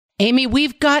Amy,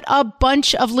 we've got a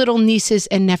bunch of little nieces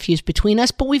and nephews between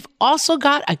us, but we've also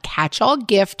got a catch-all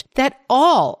gift that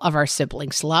all of our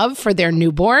siblings love for their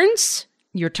newborns.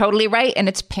 You're totally right, and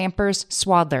it's Pampers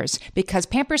Swaddlers, because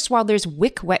Pampers Swaddlers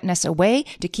wick wetness away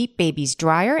to keep babies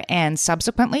drier and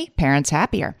subsequently parents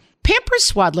happier.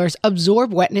 Pampers Swaddlers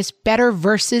absorb wetness better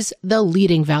versus the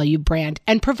leading value brand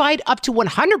and provide up to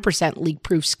 100%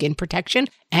 leak-proof skin protection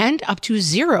and up to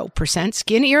 0%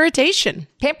 skin irritation.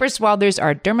 Pampers Swaddlers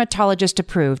are dermatologist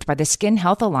approved by the Skin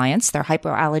Health Alliance. They're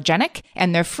hypoallergenic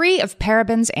and they're free of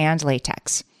parabens and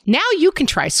latex. Now you can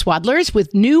try Swaddlers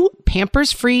with new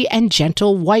Pampers-free and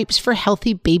gentle wipes for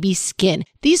healthy baby skin.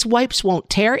 These wipes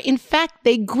won't tear. In fact,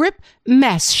 they grip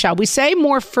mess, shall we say,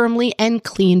 more firmly and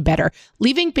clean better,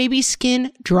 leaving baby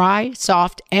skin dry,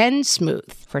 soft, and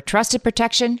smooth. For trusted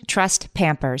protection, trust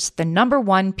Pampers, the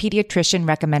 #1 pediatrician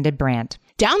recommended brand.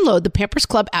 Download the Pampers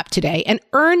Club app today and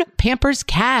earn Pampers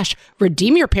Cash.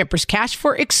 Redeem your Pampers Cash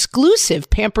for exclusive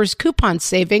Pampers coupon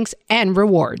savings and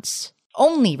rewards.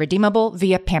 Only redeemable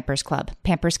via Pampers Club.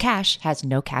 Pampers Cash has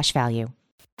no cash value.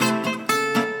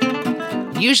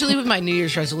 Usually with my New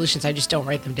Year's resolutions, I just don't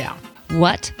write them down.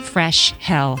 What fresh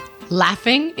hell?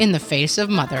 Laughing in the face of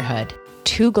motherhood.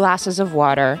 2 glasses of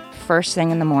water first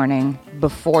thing in the morning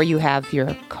before you have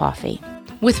your coffee.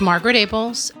 With Margaret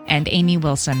Abels and Amy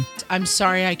Wilson. I'm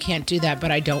sorry I can't do that,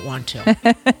 but I don't want to.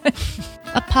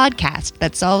 A podcast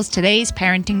that solves today's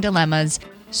parenting dilemmas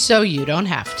so you don't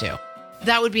have to.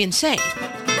 That would be insane.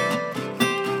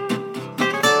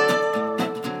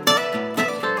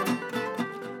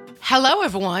 Hello,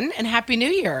 everyone, and Happy New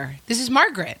Year. This is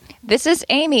Margaret. This is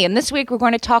Amy, and this week we're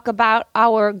going to talk about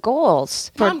our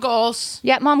goals. Mom goals.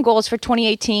 Yeah, mom goals for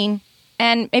 2018,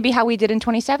 and maybe how we did in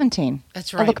 2017.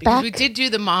 That's right, because we did do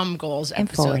the mom goals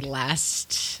episode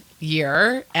last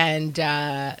year, and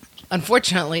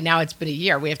unfortunately, now it's been a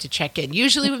year. We have to check in.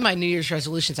 Usually with my New Year's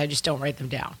resolutions, I just don't write them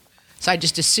down. So I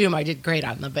just assume I did great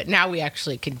on them, but now we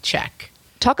actually can check.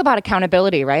 Talk about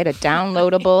accountability, right? A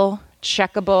downloadable,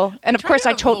 checkable, and of course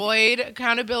I avoid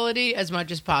accountability as much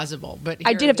as possible. But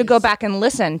I did have to go back and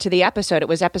listen to the episode. It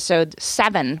was episode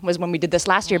 7 was when we did this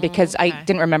last year because I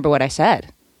didn't remember what I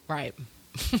said. Right,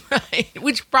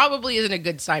 which probably isn't a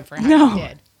good sign for how you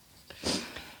did.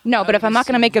 No, but if I'm not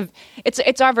going to make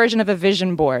it's our version of a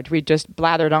vision board. We just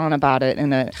blathered on about it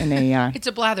in a it's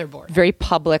a blather board, very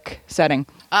public setting.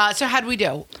 So how'd we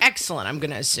do? Excellent, I'm going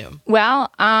to assume.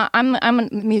 Well,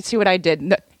 let me see what I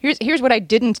did. Here's what I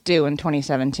didn't do in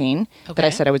 2017 that I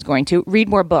said I was going to. Read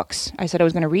more books. I said I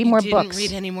was going to read more books. You didn't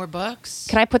read any more books?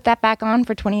 Can I put that back on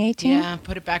for 2018? Yeah,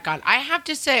 put it back on. I have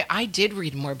to say, I did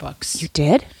read more books. You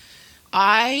did?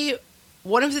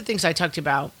 One of the things I talked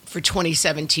about for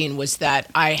 2017 was that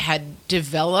I had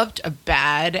developed a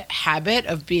bad habit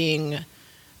of being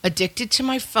addicted to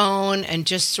my phone and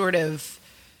just sort of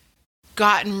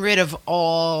gotten rid of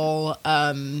all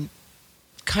kind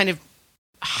of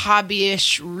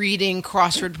hobbyish reading,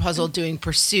 crossword puzzle doing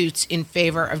pursuits in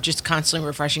favor of just constantly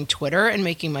refreshing Twitter and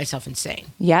making myself insane.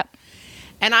 Yep.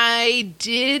 And I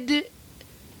did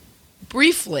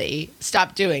briefly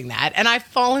stop doing that, and I've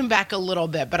fallen back a little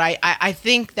bit, but I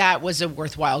think that was a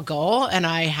worthwhile goal, and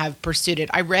I have pursued it.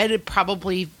 I read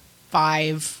probably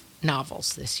 5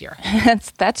 novels this year.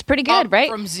 That's pretty good, right?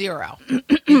 From 0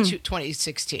 in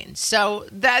 2016. So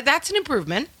that's an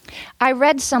improvement. I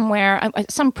read somewhere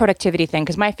some productivity thing,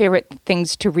 because my favorite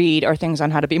things to read are things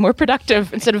on how to be more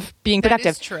productive instead of being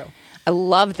productive. That is true. I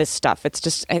love this stuff. It's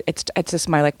just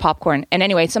my like popcorn. And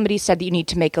anyway, somebody said that you need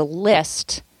to make a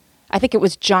list. I think it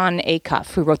was John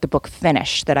Acuff who wrote the book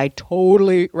Finish that I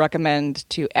totally recommend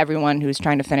to everyone who's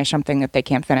trying to finish something that they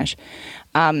can't finish.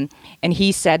 And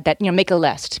he said that, make a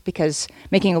list, because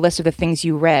making a list of the things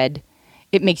you read,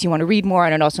 it makes you want to read more,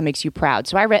 and it also makes you proud.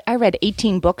 So I read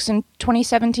 18 books in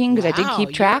 2017 because I did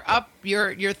keep track.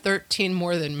 You're 13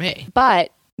 more than me.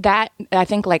 But that, I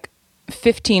think like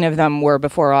 15 of them were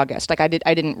before August. Like I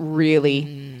didn't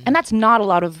really, and that's not a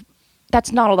lot of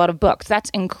books. That's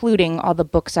including all the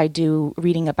books I do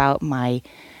reading about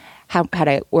how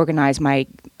to organize my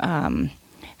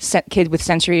kid with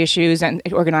sensory issues and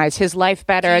organize his life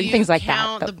better and things like that. Do you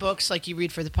count the books like you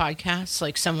read for the podcast?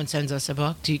 Like someone sends us a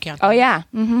book. Do you count? Oh yeah.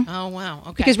 Mm-hmm. Oh wow.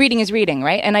 Okay. Because reading is reading,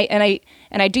 right? And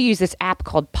I do use this app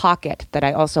called Pocket that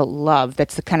I also love.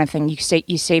 That's the kind of thing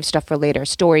you save stuff for later.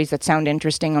 Stories that sound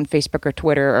interesting on Facebook or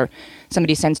Twitter, or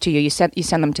somebody sends to you. You send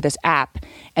them to this app,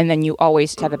 and then you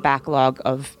always have a backlog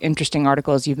of interesting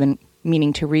articles you've been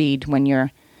meaning to read when you're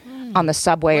on the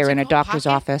subway or in a doctor's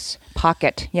office.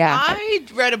 Pocket, yeah. I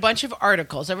read a bunch of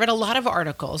articles. I read a lot of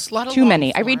articles. Too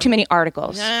many. I read too many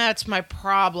articles. That's my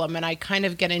problem, and I kind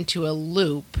of get into a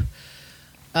loop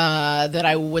that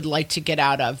I would like to get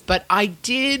out of. But I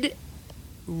did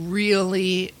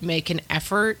really make an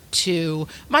effort to.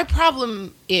 My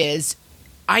problem is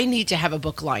I need to have a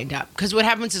book lined up, because what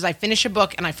happens is I finish a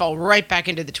book and I fall right back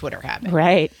into the Twitter habit.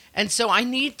 Right. And so I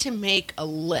need to make a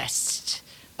list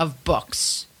of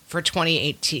books for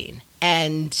 2018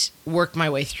 and work my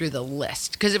way through the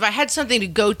list. Because if I had something to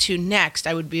go to next,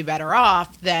 I would be better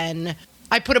off than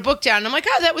I put a book down and I'm like,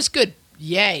 oh, that was good.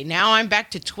 Yay. Now I'm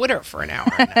back to Twitter for an hour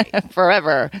a night.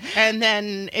 Forever. And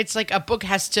then it's like a book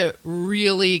has to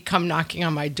really come knocking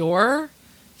on my door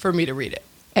for me to read it.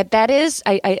 That is,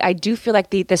 I do feel like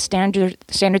the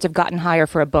standards have gotten higher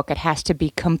for a book. It has to be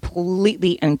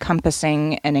completely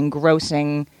encompassing and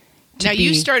engrossing. Now,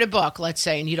 you start a book, let's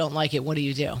say, and you don't like it. What do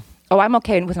you do? Oh, I'm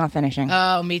okay with not finishing.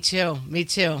 Oh, me too. Me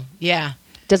too. Yeah.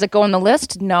 Does it go on the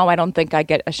list? No, I don't think I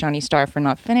get a shiny star for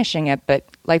not finishing it, but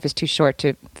life is too short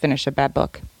to finish a bad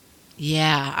book.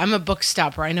 Yeah, I'm a book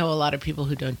stopper. I know a lot of people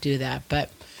who don't do that, but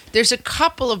there's a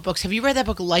couple of books. Have you read that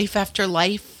book, Life After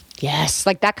Life? Yes,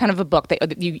 like that kind of a book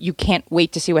that you can't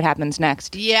wait to see what happens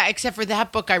next. Yeah, except for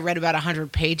that book I read about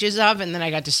 100 pages of, and then I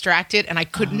got distracted, and I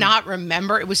could not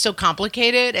remember. It was so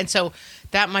complicated, and so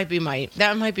that might be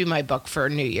my book for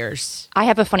New Year's. I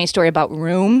have a funny story about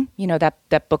Room. You know,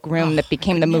 that book Room that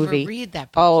became the movie. Never read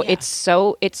that book. Oh, yeah.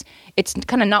 it's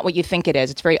kind of not what you think it is.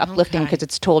 It's very uplifting because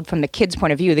it's told from the kid's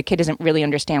point of view. The kid doesn't really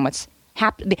understand what's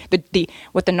happening.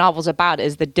 What the novel's about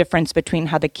is the difference between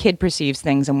how the kid perceives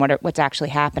things and what's actually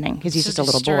happening, because he's just a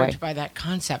little boy. By that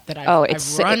concept that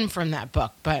I've run from that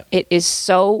book, but it is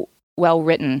so well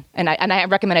written, and I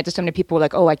recommend it to so many people who are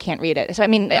like, oh, I can't read it. So I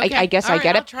mean, okay. I guess all I get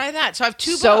right, it. I'll try that. So I have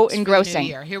two books so for engrossing. The new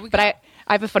year. Here we go. But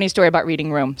I have a funny story about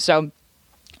reading Room. So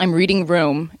I'm reading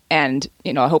Room, and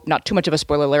I hope not too much of a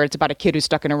spoiler alert. It's about a kid who's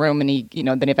stuck in a room, and he,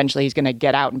 then eventually he's going to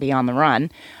get out and be on the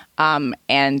run.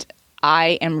 And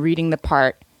I am reading the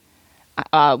part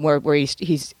where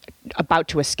he's about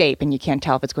to escape, and you can't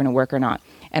tell if it's going to work or not.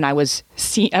 And I was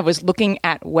looking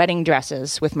at wedding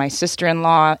dresses with my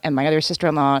sister-in-law and my other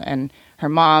sister-in-law and her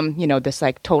mom, this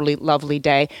like totally lovely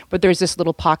day. But there's this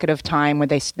little pocket of time where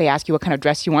they ask you what kind of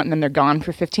dress you want, and then they're gone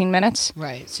for 15 minutes.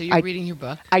 Right. So you're reading your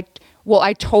book.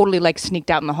 I totally like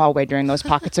sneaked out in the hallway during those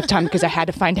pockets of time because I had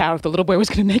to find out if the little boy was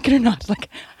going to make it or not. Like,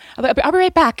 I'll be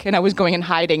right back. And I was going and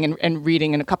hiding and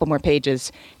reading in a couple more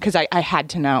pages because I had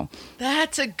to know.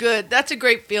 That's a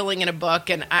great feeling in a book.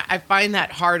 And I find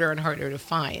that harder and harder to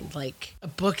find, like a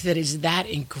book that is that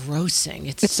engrossing.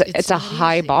 It's a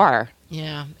high bar.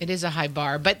 Yeah, it is a high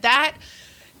bar. But that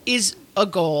is a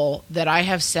goal that I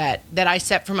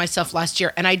set for myself last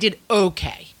year. And I did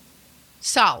okay.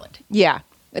 Solid. Yeah.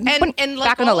 And like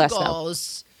back on the list,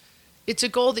 goals, it's a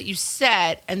goal that you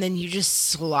set and then you just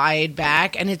slide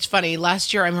back. And it's funny,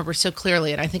 last year I remember so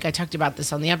clearly, and I think I talked about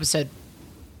this on the episode,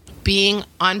 being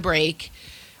on break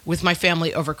with my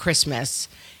family over Christmas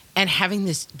and having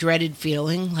this dreaded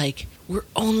feeling like we're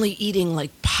only eating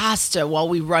like pasta while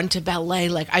we run to ballet.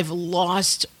 Like I've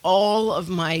lost all of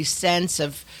my sense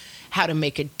of how to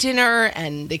make a dinner,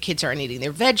 and the kids aren't eating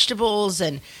their vegetables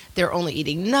and they're only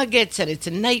eating nuggets, and it's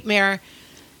a nightmare.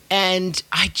 And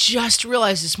I just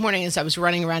realized this morning as I was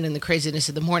running around in the craziness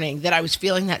of the morning that I was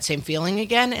feeling that same feeling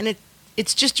again. And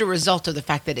it's just a result of the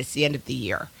fact that it's the end of the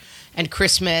year and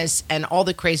Christmas and all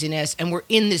the craziness. And we're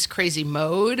in this crazy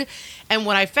mode. And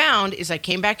what I found is I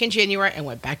came back in January and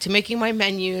went back to making my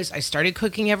menus. I started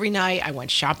cooking every night. I went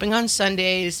shopping on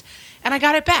Sundays, and I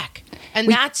got it back. And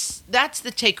that's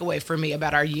the takeaway for me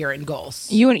about our year-end goals.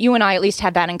 You and I at least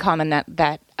had that in common,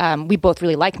 that we both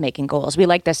really like making goals. We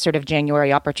like this sort of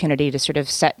January opportunity to sort of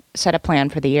set a plan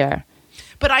for the year.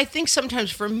 But I think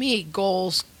sometimes for me,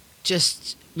 goals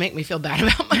just make me feel bad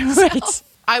about myself. Right.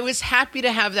 I was happy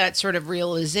to have that sort of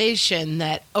realization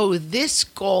that, this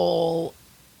goal,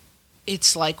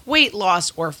 it's like weight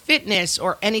loss or fitness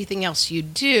or anything else you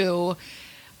do.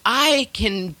 I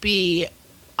can be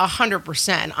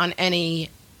 100% on any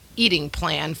eating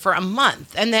plan for a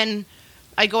month. And then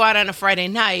I go out on a Friday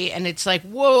night and it's like,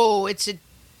 whoa, it's a,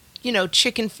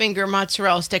 chicken finger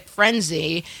mozzarella stick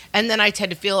frenzy. And then I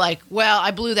tend to feel like, well,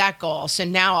 I blew that goal. So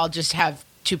now I'll just have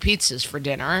 2 pizzas for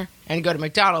dinner and go to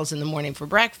McDonald's in the morning for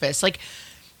breakfast. Like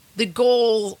the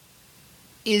goal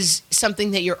is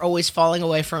something that you're always falling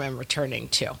away from and returning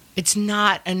to. It's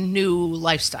not a new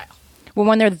lifestyle. Well,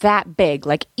 when they're that big,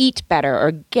 like eat better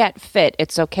or get fit,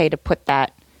 it's okay to put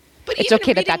that. But it's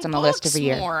okay that that's on the list every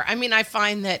year. More. I mean, I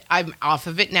find that I'm off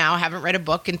of it now. I haven't read a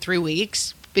book in 3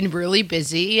 weeks. Been really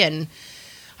busy. And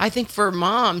I think for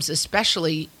moms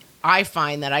especially, I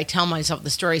find that I tell myself the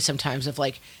story sometimes of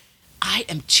like, I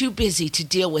am too busy to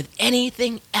deal with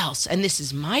anything else. And this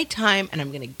is my time, and I'm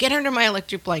going to get under my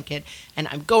electric blanket, and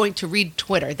I'm going to read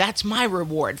Twitter. That's my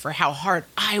reward for how hard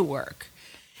I work.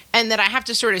 And that I have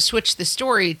to sort of switch the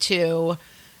story to,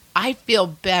 I feel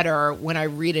better when I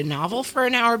read a novel for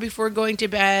an hour before going to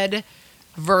bed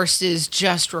versus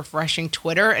just refreshing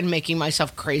Twitter and making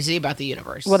myself crazy about the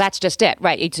universe. Well, that's just it,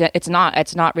 right? It's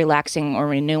not relaxing or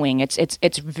renewing.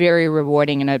 It's very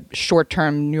rewarding in a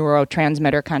short-term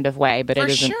neurotransmitter kind of way, but for it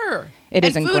isn't. Sure. It and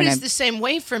isn't food going is to. the same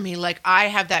way for me. Like, I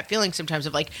have that feeling sometimes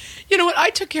of like, you know what? I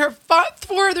took care of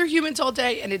four other humans all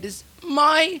day, and it is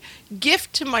my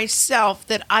gift to myself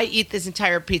that I eat this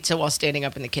entire pizza while standing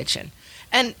up in the kitchen.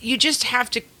 And you just have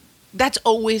to. That's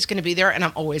always going to be there, and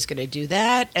I'm always going to do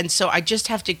that. And so I just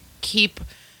have to keep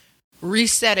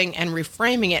resetting and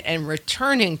reframing it and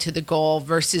returning to the goal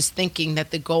versus thinking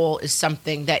that the goal is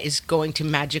something that is going to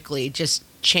magically just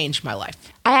change my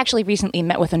life. I actually recently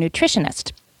met with a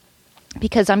nutritionist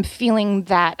because I'm feeling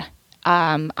that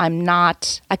I'm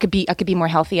not. I could be more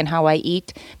healthy in how I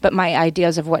eat, but my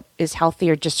ideas of what is healthy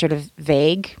are just sort of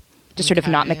vague, just sort of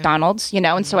not McDonald's, you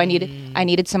know. And so I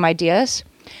needed some ideas.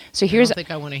 So here's. I don't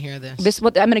think I want to hear this.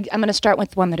 I'm gonna start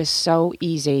with one that is so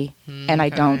easy, and I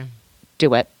don't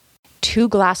do it. 2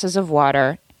 glasses of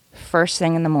water first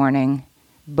thing in the morning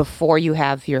before you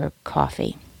have your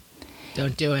coffee.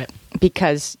 Don't do it.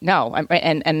 Because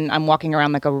I'm walking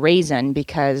around like a raisin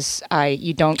because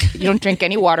you don't drink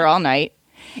any water all night,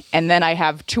 and then I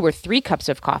have 2 or 3 cups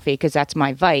of coffee because that's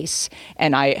my vice,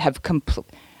 and I have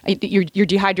You're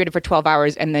dehydrated for 12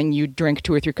 hours, and then you drink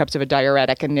 2 or 3 cups of a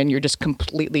diuretic, and then you're just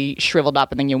completely shriveled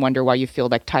up, and then you wonder why you feel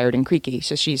like tired and creaky.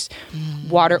 So she's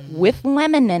water with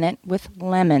lemon in it, with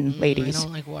lemon, ladies. I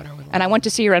don't like water with lemon. And I went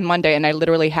to see her on Monday, and I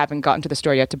literally haven't gotten to the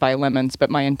store yet to buy lemons, but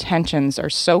my intentions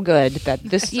are so good that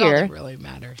this That's year. all that really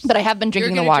matters. But I have been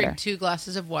drinking the You're water. gonna drink 2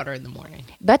 glasses of water in the morning.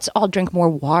 Let's all drink more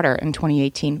water in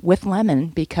 2018 with lemon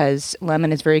because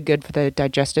lemon is very good for the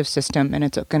digestive system, and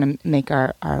it's going to make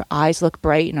our eyes look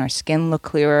bright and our skin look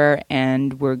clearer,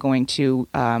 and we're going to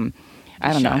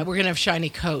I don't know. We're going to have shiny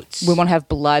coats. We won't have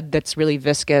blood that's really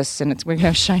viscous, and we're going to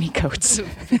have shiny coats.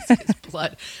 Viscous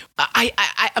blood.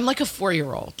 I'm like a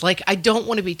 4-year-old. Like, I don't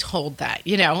want to be told that,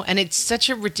 you know? And it's such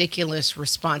a ridiculous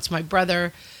response. My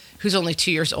brother, who's only 2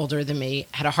 years older than me,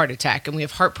 had a heart attack, and we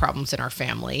have heart problems in our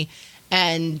family.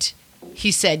 And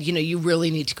he said, you know, you really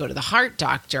need to go to the heart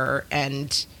doctor,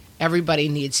 and everybody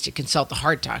needs to consult the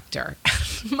heart doctor.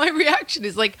 My reaction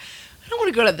is like, I don't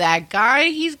want to go to that guy.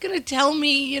 He's going to tell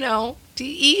me, you know, to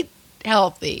eat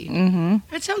healthy. Mm-hmm.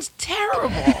 That sounds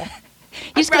terrible.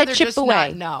 He's going to chip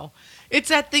away. No. It's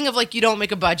that thing of like, you don't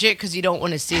make a budget because you don't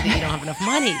want to see that you don't have enough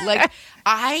money. Like,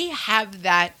 I have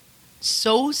that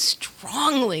so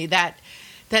strongly, that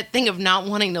thing of not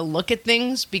wanting to look at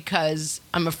things because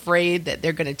I'm afraid that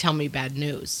they're going to tell me bad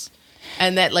news.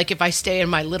 And that, like, if I stay in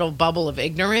my little bubble of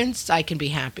ignorance, I can be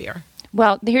happier.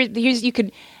 Well, here's you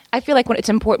could. I feel like it's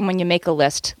important when you make a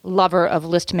list, lover of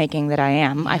list making that I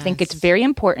am. Yes. I think it's very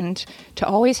important to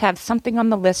always have something on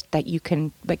the list that you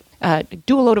can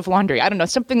do a load of laundry. I don't know,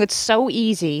 something that's so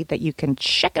easy that you can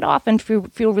check it off and feel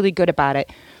really good about it.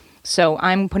 So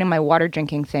I'm putting my water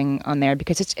drinking thing on there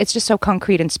because it's just so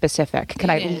concrete and specific. Can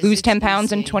I lose 10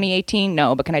 pounds in 2018?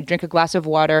 No, but can I drink a glass of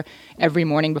water every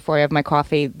morning before I have my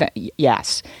coffee?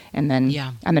 Yes. And then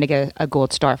I'm going to get a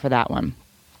gold star for that one.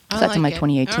 So that's on my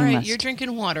 2018 All right, list. You're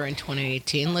drinking water in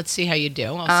 2018. Let's see how you do.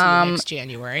 I'll see you next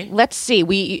January. Let's see.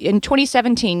 In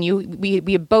 2017,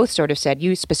 we both sort of said,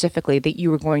 you specifically, that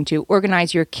you were going to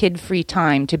organize your kid-free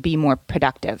time to be more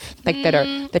productive. Like that are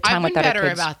the time without our kids. I've been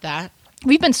better about that.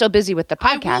 We've been so busy with the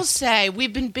podcast. I will say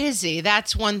we've been busy.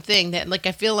 That's one thing that, like,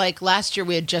 I feel like last year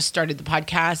we had just started the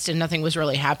podcast and nothing was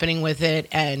really happening with it.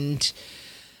 And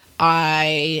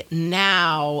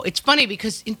it's funny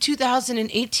because in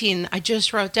 2018, I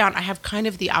just wrote down, I have kind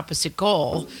of the opposite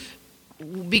goal,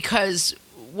 because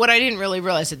what I didn't really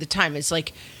realize at the time is,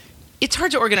 like, it's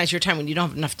hard to organize your time when you don't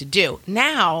have enough to do.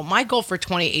 Now, my goal for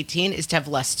 2018 is to have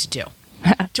less to do,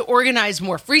 to organize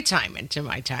more free time into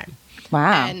my time.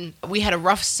 Wow. And we had a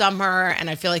rough summer, and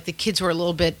I feel like the kids were a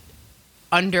little bit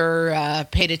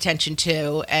paid attention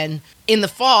to. And in the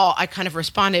fall, I kind of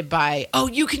responded by, oh,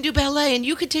 you can do ballet, and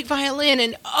you can take violin,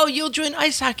 and oh, you'll join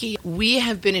ice hockey. We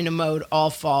have been in a mode all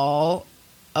fall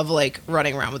of, like,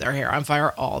 running around with our hair on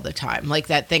fire all the time. Like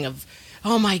that thing of,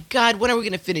 oh my God, when are we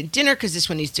going to fit in dinner? Because this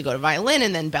one needs to go to violin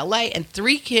and then ballet, and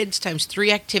 3 kids times 3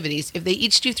 activities. If they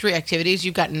each do 3 activities,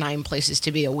 you've got 9 places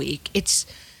to be a week.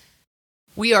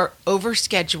 We are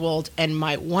overscheduled, and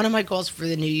one of my goals for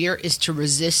the new year is to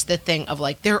resist the thing of,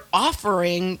 like, they're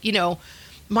offering, you know,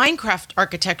 Minecraft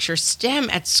architecture STEM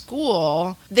at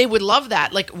school, they would love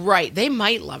that. Like, right, they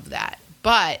might love that.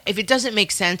 But if it doesn't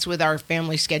make sense with our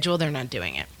family schedule, they're not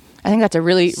doing it. I think that's a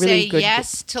really, really good... Say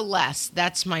yes to less.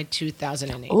 That's my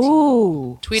 2018.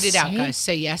 Ooh. Tweet it out, guys.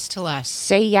 Say yes to less.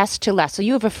 Say yes to less. So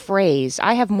you have a phrase.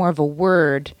 I have more of a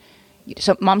word.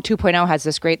 So Mom 2.0 has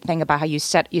this great thing about how you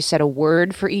set a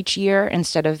word for each year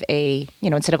instead of a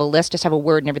list. Just have a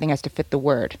word and everything has to fit the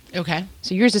word. Okay.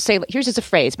 So yours is a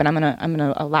phrase, but I'm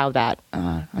gonna allow that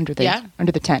under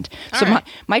the tent. So right.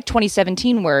 my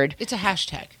 2017 word. It's a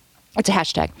hashtag. It's a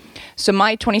hashtag. So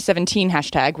my 2017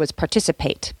 hashtag was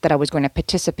participate, that I was going to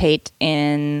participate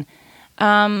in,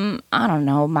 I don't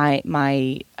know,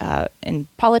 in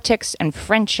politics and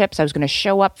friendships. I was going to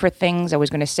show up for things. I was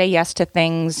going to say yes to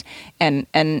things.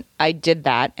 And I did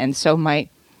that. And so my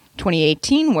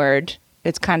 2018 word,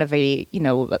 it's kind of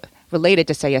related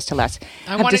to say yes to less.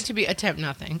 I want it to be attempt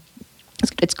nothing.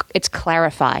 It's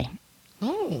clarify.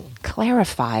 Oh.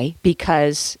 Clarify,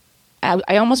 because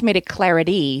I almost made it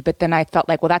clarity, but then I felt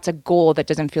like, well, that's a goal that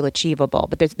doesn't feel achievable.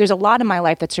 But there's a lot in my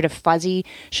life that's sort of fuzzy.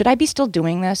 Should I be still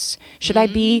doing this? Should I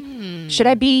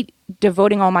be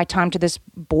devoting all my time to this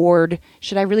board?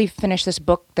 Should I really finish this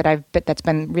book that's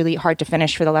been really hard to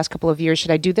finish for the last couple of years?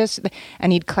 Should I do this? I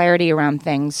need clarity around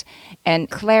things. And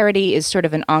clarity is sort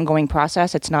of an ongoing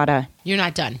process. It's not You're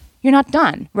not done. You're not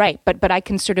done, right? But I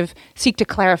can sort of seek to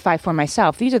clarify for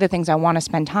myself. These are the things I want to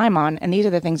spend time on, and these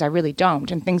are the things I really don't.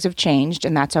 And things have changed,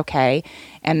 and that's okay.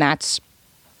 And that's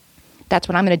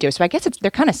what I'm going to do. So I guess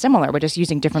they're kind of similar. We're just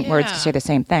using different words to say the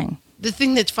same thing. The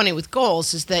thing that's funny with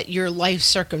goals is that your life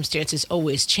circumstances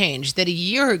always change. That a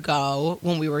year ago,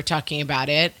 when we were talking about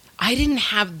it, I didn't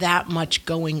have that much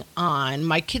going on.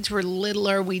 My kids were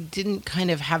littler. We didn't kind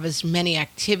of have as many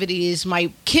activities.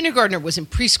 My kindergartner was in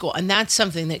preschool, and that's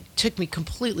something that took me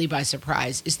completely by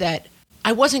surprise, is that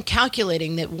I wasn't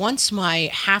calculating that once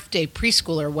my half-day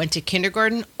preschooler went to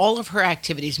kindergarten, all of her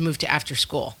activities moved to after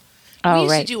school. We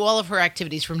used to do all of her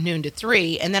activities from noon to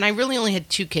 3, and then I really only had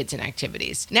 2 kids in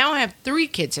activities. Now I have 3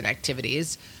 kids in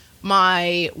activities.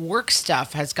 My work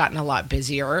stuff has gotten a lot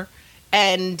busier.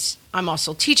 And I'm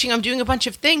also teaching. I'm doing a bunch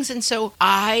of things. And so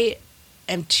I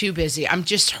am too busy.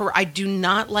 I do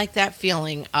not like that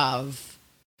feeling of,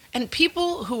 and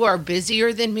people who are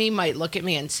busier than me might look at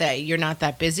me and say, you're not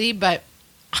that busy, but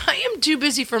I am too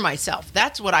busy for myself.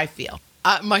 That's what I feel.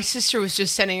 My sister was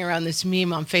just sending around this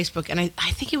meme on Facebook, and I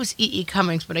think it was E.E.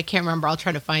 Cummings, but I can't remember. I'll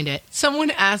try to find it.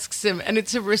 Someone asks him, and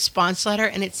it's a response letter,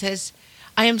 and it says,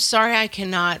 I am sorry I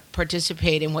cannot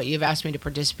participate in what you've asked me to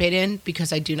participate in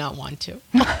because I do not want to.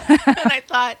 And I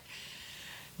thought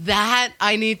that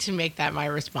I need to make that my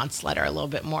response letter a little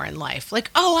bit more in life. Like,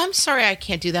 oh, I'm sorry I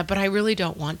can't do that, but I really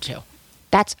don't want to.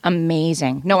 That's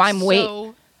amazing. No, I'm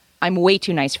way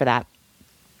too nice for that.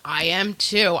 I am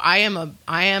too. I am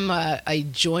a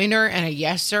joiner and a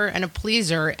yeser and a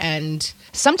pleaser, and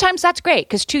sometimes that's great,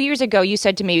 because 2 years ago you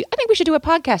said to me, I think we should do a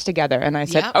podcast together, and I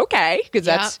said, okay, because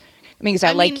that's.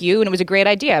 I like you, and it was a great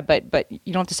idea, but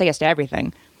you don't have to say yes to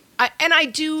everything. I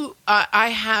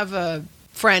have a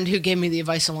friend who gave me the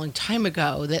advice a long time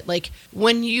ago that, like,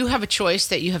 when you have a choice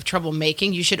that you have trouble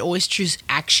making, you should always choose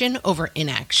action over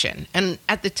inaction. And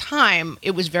at the time,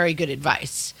 it was very good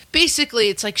advice. Basically,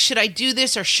 it's like, should I do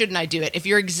this or shouldn't I do it? If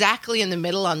you're exactly in the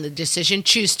middle on the decision,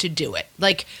 choose to do it.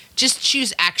 Like, just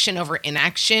choose action over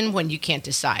inaction when you can't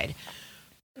decide.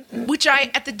 Which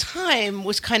at the time,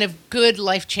 was kind of good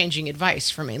life-changing advice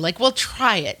for me. Like, well,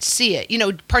 try it, see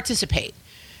it, participate.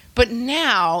 But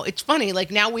now, it's funny,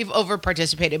 like, now we've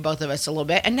over-participated, both of us, a little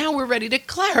bit, and now we're ready to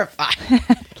clarify.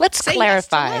 Let's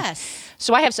clarify. Yes to less.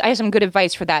 So I have some good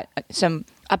advice for that, some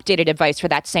updated advice for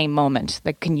that same moment.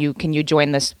 Like, can you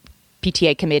join this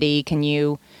PTA committee? Can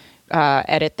you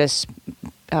edit this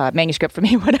manuscript for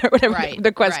me? Whatever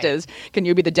the quest is. Can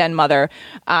you be the den mother?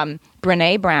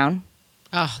 Brené Brown.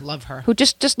 Oh, love her. Who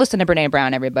just listen to Brené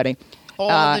Brown, everybody.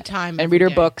 All the time. And read her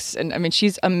books. And I mean,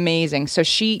 she's amazing. So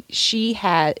she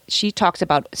talks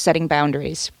about setting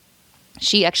boundaries.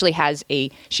 She actually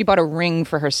she bought a ring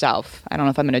for herself. I don't know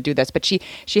if I'm going to do this, but she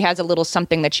has a little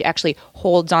something that she actually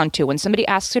holds on to. When somebody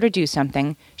asks her to do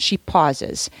something, she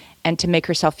pauses. And to make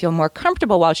herself feel more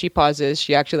comfortable while she pauses,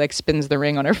 she actually spins the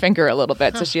ring on her finger a little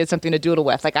bit. So she has something to doodle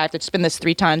with. Like, I have to spin this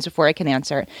 3 times before I can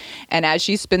answer. And as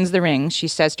she spins the ring, she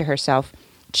says to herself,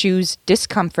 choose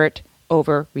discomfort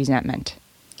over resentment.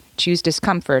 Choose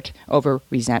discomfort over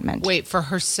resentment. Wait, for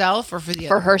herself or for the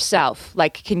other? For herself.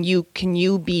 Like, can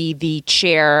you be the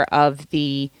chair of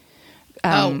the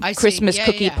Christmas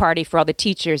cookie party for all the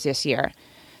teachers this year?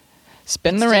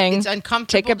 Spin the ring. It's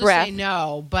uncomfortable take a breath. To say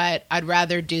no, but I'd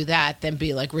rather do that than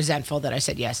be resentful that I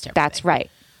said yes to everything. That's right.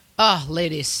 Oh,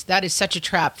 ladies, that is such a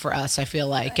trap for us, I feel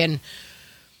like. And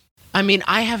I mean,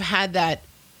 I have had that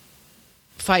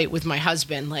fight with my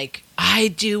husband. Like, I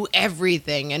do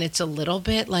everything. And it's a little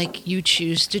bit like you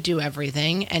choose to do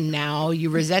everything. And now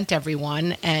you resent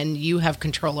everyone and you have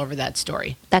control over that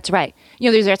story. That's right. You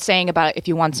know, there's that saying about if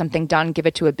you want something done, give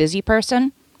it to a busy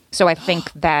person. So I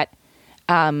think that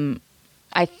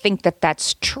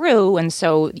that's true. And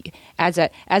so as a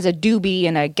doobie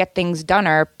and a get things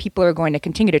doneer, people are going to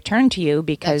continue to turn to you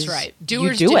because that's right.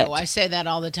 Doers you do it. I say that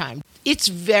all the time. It's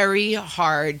very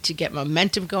hard to get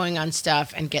momentum going on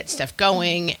stuff and get stuff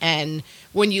going. And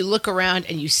when you look around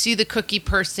and you see the cookie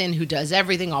person who does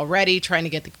everything already, trying to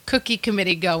get the cookie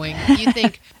committee going, you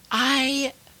think,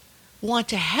 I want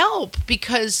to help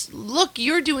because look,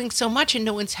 you're doing so much and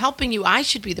no one's helping you. I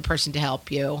should be the person to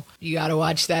help you. You got to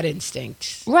watch that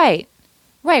instinct. Right.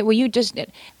 Well,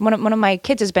 one of my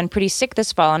kids has been pretty sick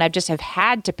this fall, and I just have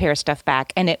had to pare stuff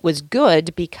back. And it was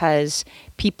good because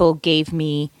people gave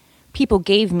me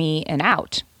an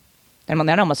out. And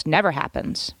that almost never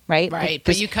happens, right? Right.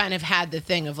 But you kind of had the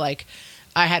thing of like,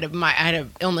 I had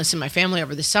an illness in my family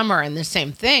over the summer, and the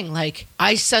same thing. Like,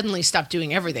 I suddenly stopped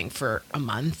doing everything for a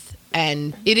month.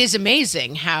 And it is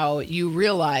amazing how you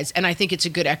realize, and I think it's a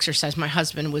good exercise. My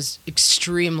husband was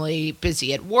extremely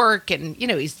busy at work, and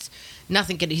he's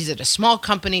at a small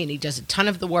company and he does a ton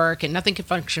of the work and nothing can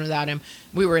function without him.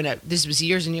 This was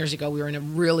years and years ago, we were in a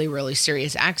really, really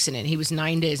serious accident. He was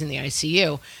 9 days in the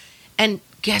ICU. And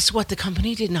guess what? The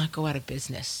company did not go out of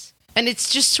business. And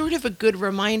it's just sort of a good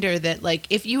reminder that, like,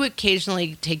 if you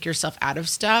occasionally take yourself out of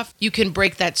stuff, you can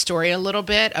break that story a little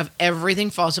bit of everything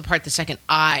falls apart the second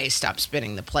I stop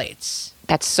spinning the plates.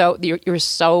 That's so, you're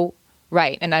so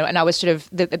right. And I was sort of,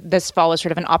 this fall was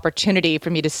sort of an opportunity for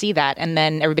me to see that. And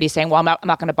then everybody's saying, well, I'm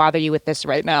not going to bother you with this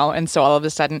right now. And so all of a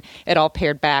sudden it all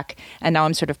pared back. And now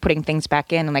I'm sort of putting things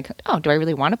back in. And like, oh, do I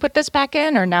really want to put this back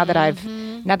in? Or now that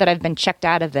I've been checked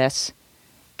out of this,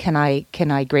 can I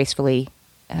gracefully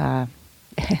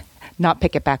not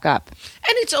pick it back up?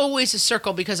 And it's always a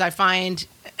circle because I find,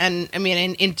 and I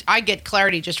mean, and I get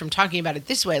clarity just from talking about it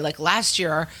this way. Like last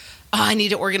year, I need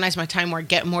to organize my time more,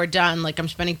 get more done. Like I'm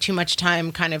spending too much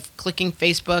time kind of clicking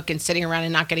Facebook and sitting around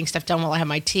and not getting stuff done while I have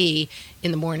my tea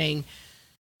in the morning.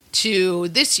 To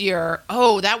this year,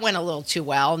 that went a little too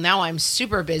well. Now I'm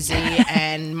super busy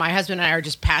and my husband and I are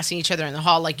just passing each other in the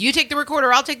hall. Like, you take the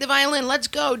recorder, I'll take the violin. Let's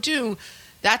go, too.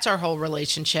 That's our whole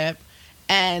relationship.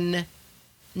 And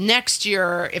next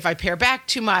year, if I pare back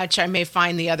too much, I may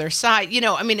find the other side.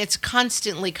 It's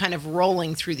constantly kind of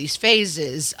rolling through these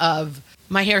phases of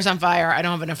my hair's on fire, I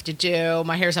don't have enough to do.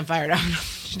 My hair's on fire, I don't have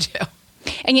enough to do.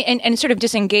 And sort of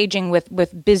disengaging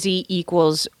with busy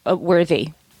equals worthy.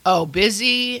 Oh,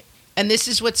 busy. And this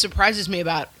is what surprises me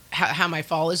about how my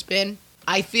fall has been.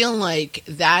 I feel like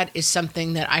that is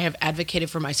something that I have advocated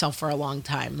for myself for a long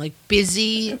time. Like,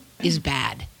 busy is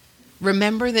bad.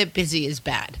 Remember that busy is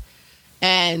bad.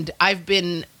 And I've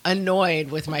been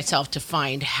annoyed with myself to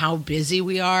find how busy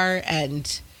we are.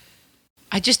 And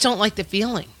I just don't like the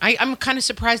feeling. I'm kind of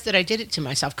surprised that I did it to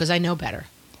myself because I know better.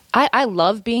 I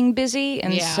love being busy.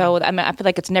 And so I feel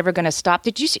like it's never going to stop.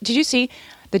 Did you see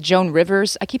the Joan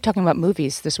Rivers? I keep talking about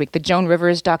movies this week. The Joan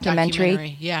Rivers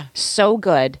documentary. Yeah. So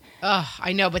good. Oh,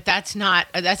 I know, but that's not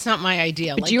my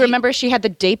ideal. But do you remember she had the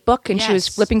date book and she was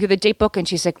flipping through the date book and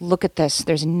she's like, look at this.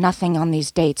 There's nothing on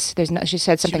these dates. She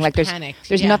said something like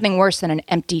there's nothing worse than an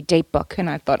empty date book. And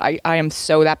I thought, I am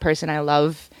so that person. I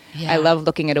love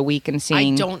looking at a week and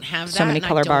seeing I don't have that, so many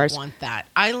color bars. I don't want that.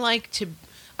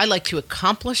 I like to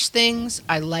accomplish things.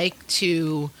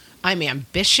 I'm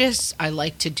ambitious. I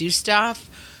like to do stuff.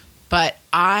 But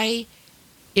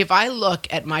if I look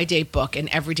at my date book and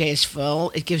every day is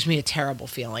full, it gives me a terrible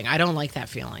feeling. I don't like that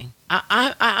feeling.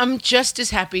 I'm just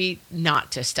as happy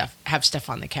not to have stuff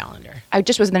on the calendar. I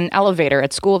just was in an elevator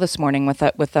at school this morning with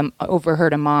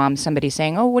overheard a mom, somebody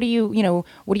saying, "Oh, what are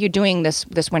you doing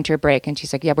this winter break?" And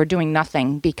she's like, "Yeah, we're doing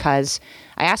nothing because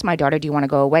I asked my daughter, do you want to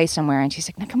go away somewhere?" And she's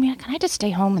like, "No, can I just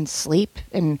stay home and sleep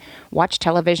and watch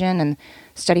television and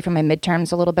study for my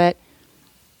midterms a little bit?"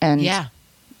 And yeah.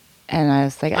 And I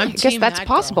was like, I guess that's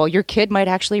possible. Girl. Your kid might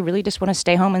actually really just want to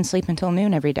stay home and sleep until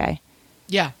noon every day.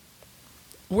 Yeah.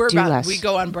 We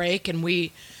go on break and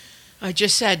I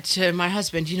just said to my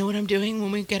husband, you know what I'm doing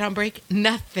when we get on break?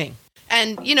 Nothing.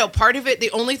 And, part of it,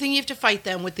 the only thing you have to fight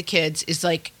them with the kids is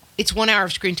like, it's 1 hour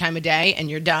of screen time a day and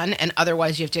you're done. And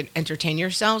otherwise you have to entertain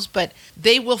yourselves, but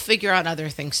they will figure out other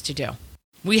things to do.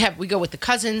 We go with the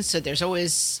cousins. So there's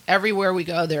always, everywhere we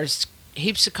go, there's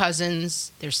heaps of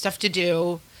cousins. There's stuff to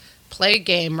do. play a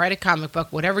game, write a comic book,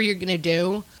 whatever you're going to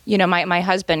do. You know, my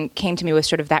husband came to me with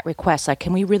sort of that request, like,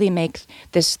 can we really make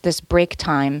this break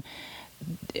time?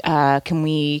 Can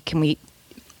we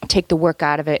take the work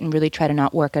out of it and really try to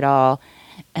not work at all?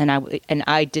 And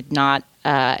I did not,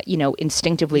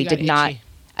 instinctively did not. Itchy.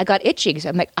 I got itchy because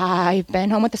I'm like, I've been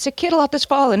home with a sick kid a lot this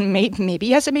fall, and maybe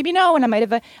yes and maybe no, and I might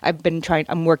have.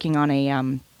 I'm working on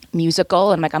a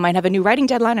musical, and I'm like, I might have a new writing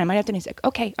deadline, and I might have to. And he's like,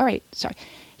 okay, all right, sorry.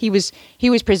 He was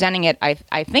presenting it.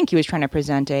 I think he was trying to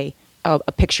present a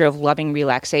picture of loving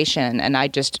relaxation, and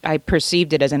I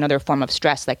perceived it as another form of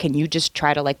stress. Like, can you just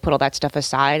try to like put all that stuff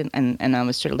aside? And I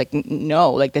was sort of like,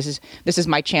 no, like this is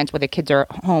my chance where the kids are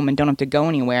home and don't have to go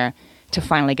anywhere to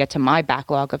finally get to my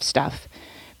backlog of stuff.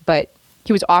 But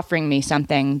he was offering me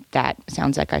something that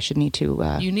sounds like I should need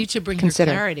to You need to bring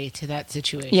consider. your clarity to that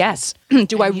situation. Yes.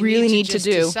 Do I And you really need just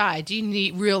to do? decide, do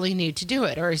you really need to do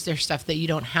it, or is there stuff that you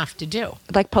don't have to do?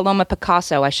 Like Paloma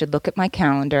Picasso, I should look at my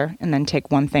calendar and then take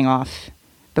one thing off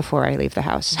before I leave the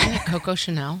house. Coco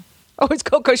Chanel. Oh, it's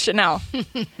Coco Chanel.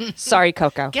 Sorry,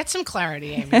 Coco. Get some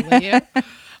clarity, Amy, will you?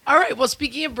 All right. Well,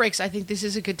 speaking of breaks, I think this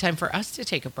is a good time for us to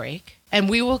take a break. And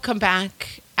we will come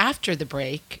back after the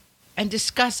break and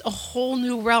discuss a whole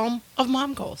new realm of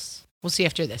mom goals. We'll see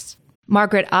after this.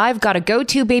 Margaret, I've got a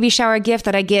go-to baby shower gift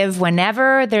that I give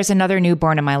whenever there's another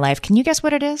newborn in my life. Can you guess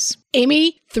what it is?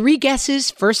 Amy, 3 guesses.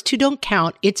 First 2 don't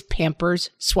count. It's Pampers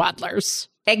Swaddlers.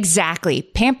 Exactly.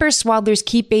 Pampers Swaddlers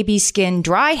keep baby's skin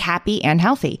dry, happy, and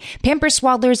healthy. Pampers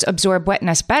Swaddlers absorb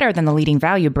wetness better than the leading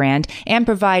value brand and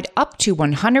provide up to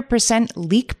 100%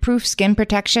 leak-proof skin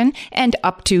protection and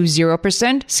up to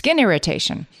 0% skin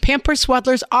irritation. Pampers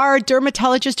Swaddlers are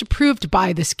dermatologist approved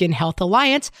by the Skin Health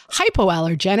Alliance,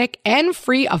 hypoallergenic, and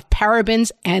free of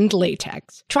parabens and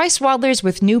latex. Try Swaddlers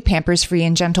with new Pampers Free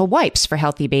and Gentle wipes for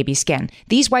healthy baby skin.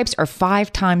 These wipes are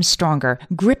 5 times stronger,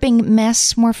 gripping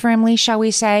mess more firmly, shall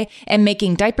we say, and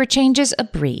making diaper changes a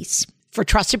breeze. For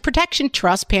trusted protection,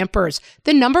 trust Pampers,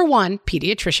 the #1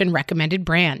 pediatrician recommended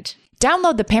brand.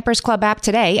 Download the Pampers Club app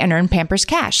today and earn Pampers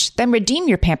Cash. Then redeem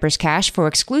your Pampers Cash for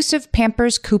exclusive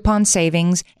Pampers coupon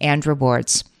savings and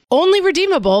rewards. Only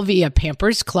redeemable via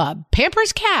Pampers Club.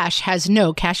 Pampers Cash has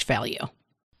no cash value.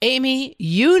 Amy,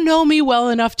 you know me well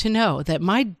enough to know that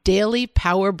my daily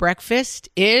power breakfast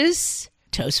is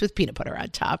toast with peanut butter on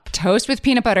top. Toast with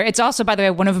peanut butter. It's also, by the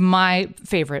way, one of my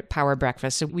favorite power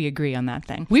breakfasts. So we agree on that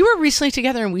thing. We were recently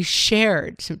together and we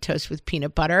shared some toast with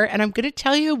peanut butter. And I'm going to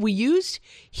tell you, we used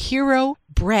Hero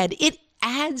bread. It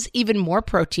adds even more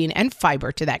protein and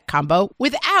fiber to that combo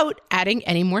without adding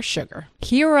any more sugar.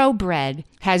 Hero Bread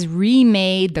has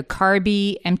remade the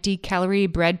carby, empty calorie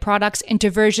bread products into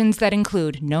versions that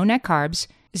include no net carbs,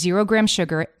 0 gram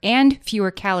sugar, and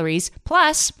fewer calories,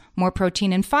 plus more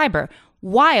protein and fiber,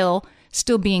 while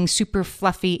still being super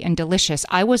fluffy and delicious.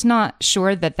 I was not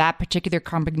sure that particular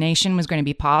combination was going to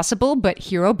be possible, but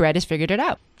Hero Bread has figured it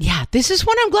out. Yeah, this is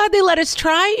one I'm glad they let us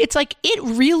try. It's like, it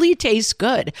really tastes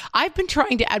good. I've been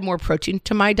trying to add more protein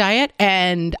to my diet,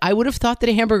 and I would have thought that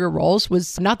a hamburger rolls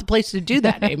was not the place to do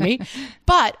that, Amy.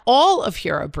 But all of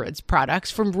Hero Bread's products,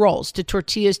 from rolls to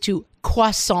tortillas to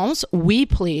croissants, we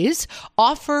please,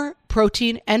 offer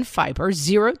protein and fiber,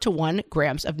 0 to 1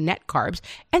 grams of net carbs,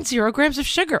 and 0 grams of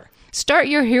sugar. Start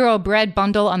your Hero Bread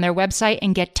bundle on their website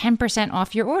and get 10%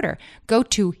 off your order. Go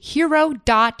to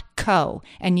hero.co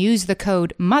and use the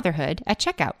code motherhood at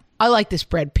checkout. I like this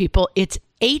bread, people. It's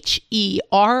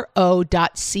HERO.co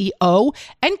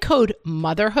and code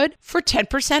motherhood for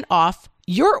 10% off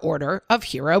your order of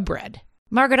Hero Bread.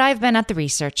 Margaret, I've been at the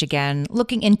research again,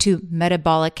 looking into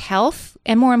metabolic health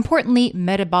and, more importantly,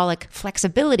 metabolic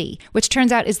flexibility, which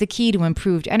turns out is the key to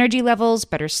improved energy levels,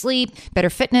 better sleep, better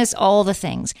fitness, all the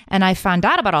things. And I found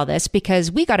out about all this because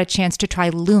we got a chance to try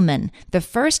Lumen, the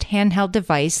first handheld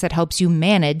device that helps you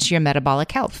manage your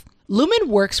metabolic health. Lumen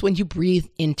works when you breathe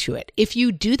into it. If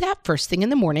you do that first thing in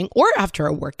the morning or after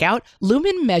a workout,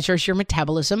 Lumen measures your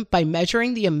metabolism by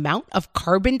measuring the amount of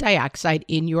carbon dioxide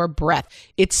in your breath.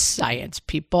 It's science,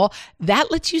 people.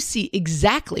 That lets you see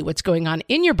exactly what's going on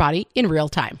in your body in real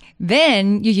time.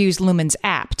 Then you use Lumen's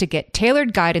app to get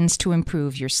tailored guidance to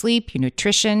improve your sleep, your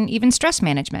nutrition, even stress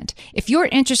management. If you're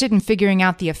interested in figuring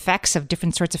out the effects of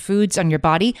different sorts of foods on your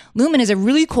body, Lumen is a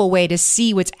really cool way to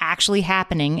see what's actually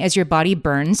happening as your body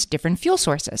burns different fuel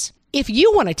sources. If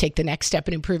you want to take the next step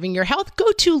in improving your health,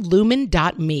 go to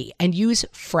lumen.me and use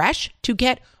FRESH to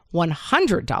get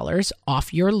 $100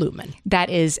 off your Lumen.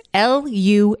 That is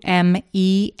LUMEN.ME.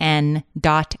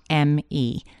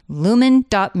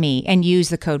 Lumen.me, and use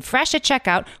the code FRESH at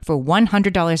checkout for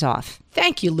 $100 off.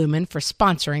 Thank you, Lumen, for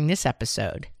sponsoring this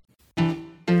episode.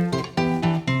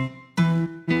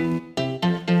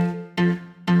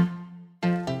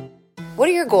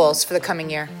 are your goals for the coming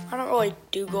year? I don't really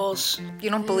do goals. You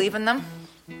don't believe in them?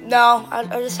 No, I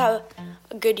just have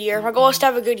a good year. My goal is to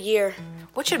have a good year.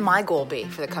 What should my goal be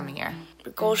for the coming year?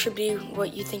 Your goal should be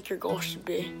what you think your goal should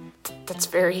be. That's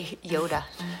very Yoda.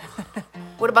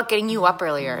 What about getting you up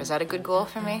earlier? Is that a good goal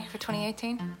for me for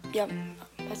 2018? Yep,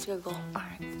 that's a good goal. All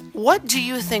right. What do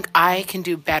you think I can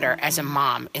do better as a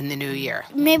mom in the new year?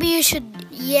 Maybe you should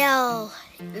yell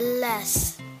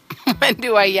less When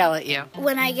do I yell at you?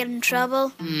 when I get in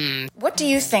trouble. What do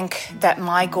you think that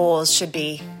my goals should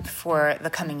be for the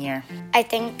coming year? I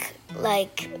think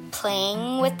like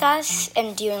playing with us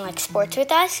and doing like sports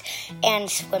with us and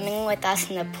swimming with us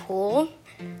in the pool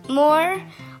more.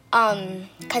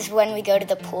 Because when we go to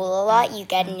the pool a lot, you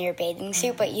get in your bathing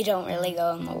suit, but you don't really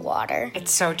go in the water.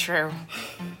 It's so true.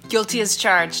 Guilty as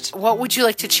charged. What would you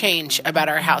like to change about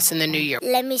our house in the new year?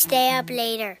 Let me stay up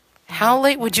later. How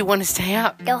late would you want to stay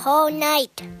up? The whole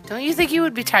night. Don't you think you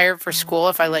would be tired for school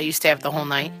if I let you stay up the whole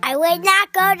night? I would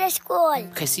not go to school.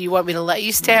 Okay, so you want me to let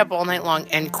you stay up all night long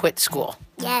and quit school?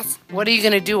 Yes. What are you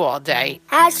going to do all day?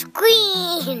 Have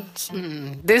screens.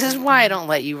 This is why I don't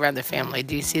let you run the family.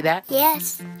 Do you see that?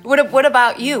 Yes. What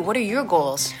about you? What are your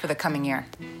goals for the coming year?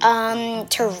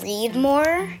 To read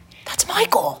more. That's my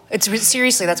goal.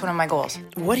 Seriously, that's one of my goals.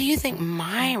 What do you think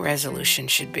my resolution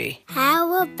should be?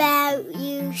 How about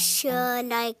you should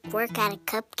like work at a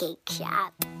cupcake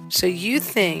shop? So you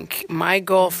think my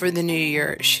goal for the new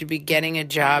year should be getting a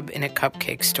job in a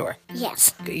cupcake store?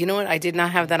 Yes. You know what? I did not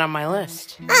have that on my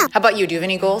list. How about you? Do you have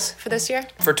any goals for this year?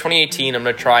 For 2018, I'm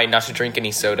going to try not to drink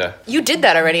any soda. You did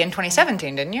that already in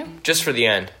 2017, didn't you? Just for the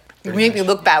end. You make me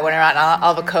look bad when you're out and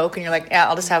I'll have a Coke and you're like, yeah,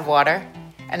 I'll just have water.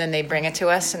 And then they bring it to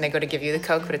us and they go to give you the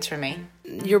Coke, but it's for me.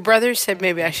 Your brother said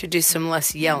maybe I should do some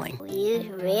less yelling. You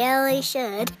really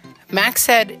should. Max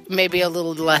said maybe a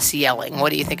little less yelling. What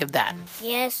do you think of that?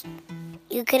 Yes.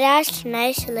 You could ask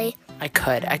nicely. I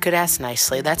could ask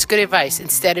nicely. That's good advice.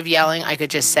 Instead of yelling, I could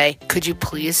just say, could you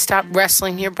please stop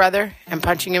wrestling your brother and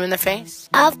punching him in the face?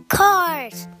 Of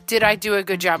course. Did I do a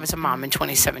good job as a mom in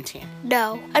 2017?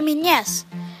 No. I mean, yes.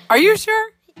 Are you sure?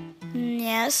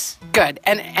 Yes. Good.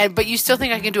 And but you still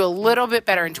think I can do a little bit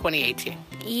better in 2018?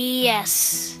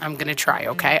 Yes. I'm going to try,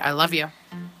 okay? I love you.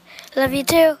 Love you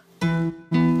too.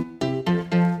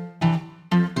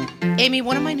 Amy,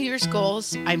 one of my New Year's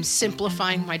goals, I'm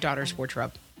simplifying my daughter's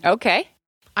wardrobe. Okay.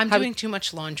 I'm doing too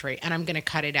much laundry, and I'm going to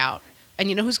cut it out. And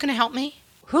you know who's going to help me?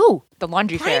 Who? The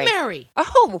laundry fairy. Primary.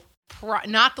 Oh.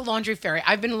 Not the laundry fairy.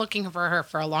 I've been looking for her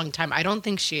for a long time. I don't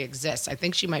think she exists. I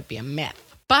think she might be a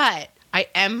myth. But I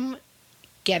am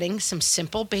getting some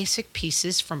simple, basic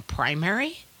pieces from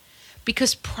Primary.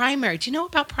 Because Primary, do you know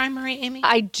about Primary, Amy?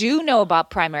 I do know about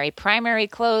primary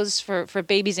clothes for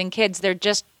babies and kids. They're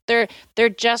just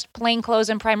plain clothes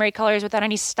in primary colors without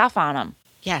any stuff on them.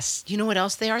 Yes. You know what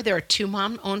else they are? They're a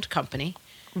two-mom-owned company.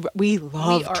 We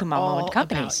love two mom-owned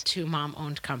companies. About two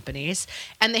mom-owned companies,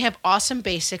 and they have awesome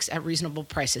basics at reasonable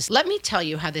prices. Let me tell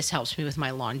you how this helps me with my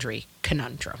laundry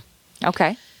conundrum.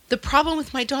 Okay. The problem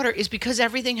with my daughter is because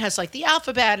everything has like the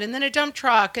alphabet and then a dump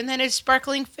truck and then a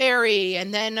sparkling fairy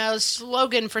and then a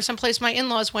slogan for someplace my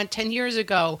in-laws went 10 years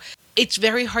ago. It's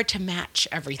very hard to match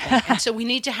everything. And so we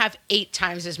need to have 8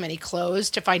 times as many clothes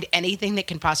to find anything that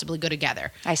can possibly go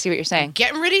together. I see what you're saying.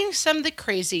 Getting rid of some of the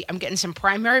crazy. I'm getting some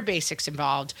Primary basics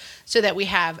involved so that we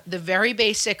have the very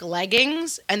basic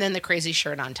leggings and then the crazy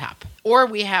shirt on top. Or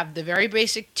we have the very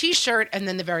basic t-shirt and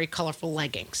then the very colorful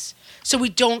leggings. So we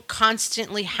don't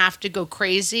constantly have to go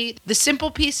crazy. The simple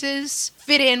pieces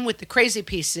fit in with the crazy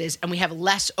pieces and we have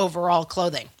less overall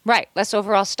clothing. Right. Less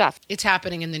overall stuff. It's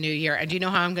happening in the new year. And do you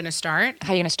know how I'm going to start?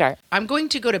 How are you going to start? I'm going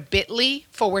to go to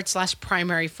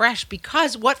bit.ly/Primary Fresh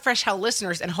because What Fresh Hell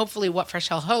listeners and hopefully What Fresh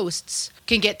Hell hosts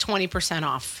can get 20%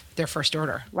 off their first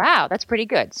order. Wow, that's pretty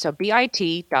good. So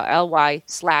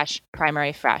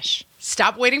bit.ly/Primary Fresh.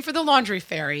 Stop waiting for the laundry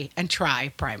fairy and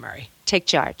try Primary. Take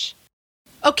charge.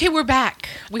 Okay, we're back.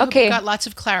 We got lots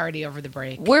of clarity over the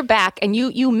break. We're back, and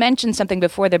you mentioned something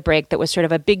before the break that was sort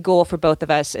of a big goal for both of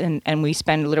us, and we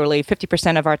spend literally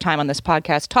 50% of our time on this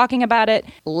podcast talking about it.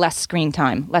 Less screen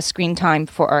time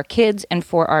for our kids and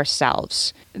for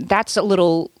ourselves. That's a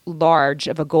little large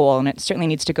of a goal, and it certainly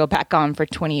needs to go back on for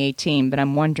 2018, but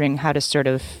I'm wondering how to sort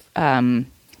of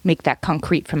make that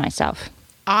concrete for myself.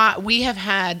 We have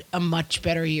had a much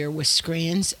better year with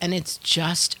screens, and it's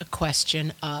just a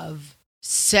question of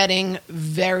setting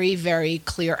very, very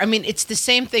clear. I mean, it's the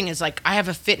same thing as like I have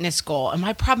a fitness goal. And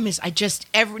my problem is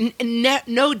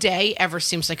no day ever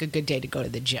seems like a good day to go to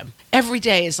the gym. Every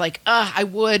day is like, I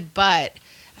would, but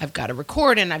I've got to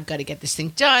record and I've got to get this thing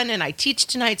done. And I teach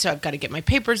tonight, so I've got to get my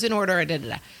papers in order.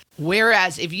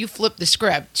 Whereas if you flip the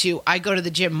script to I go to the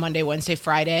gym Monday, Wednesday,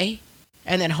 Friday,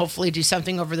 and then hopefully do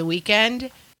something over the weekend,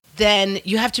 then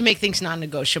you have to make things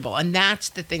non-negotiable. And that's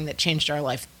the thing that changed our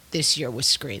life this year with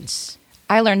screens.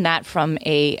 I learned that from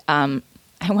I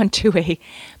went to a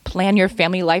Plan Your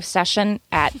Family Life session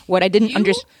at what I didn't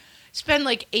understand. Spend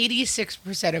like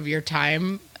 86% of your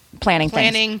time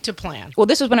planning to plan. Well,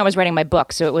 this was when I was writing my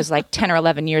book, so it was like 10 or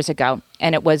 11 years ago,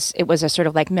 and it was a sort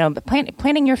of like,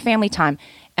 planning your family time.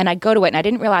 And I go to it, and I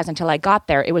didn't realize until I got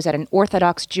there, it was at an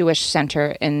Orthodox Jewish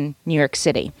center in New York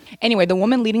City. Anyway, the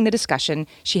woman leading the discussion,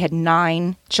 she had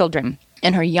 9 children,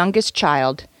 and her youngest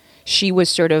child, she was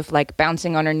sort of like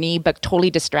bouncing on her knee, but totally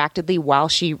distractedly while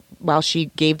she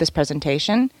gave this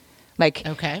presentation. Like,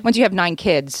 once you have 9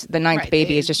 kids, the ninth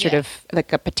baby is just sort of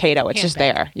like a potato. It's just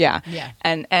there. Yeah.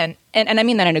 And I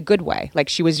mean that in a good way. Like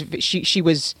she was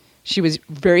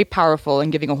very powerful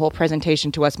in giving a whole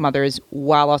presentation to us mothers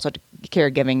while also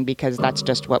caregiving, because that's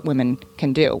just what women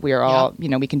can do. We are all,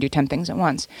 we can do 10 things at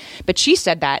once. But she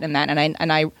said that and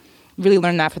I really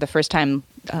learned that for the first time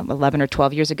 11 or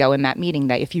 12 years ago in that meeting,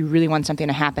 that if you really want something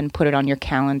to happen, put it on your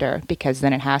calendar, because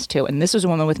then it has to. And this was a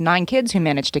woman with 9 kids who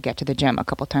managed to get to the gym a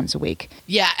couple times a week.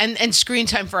 Yeah, and screen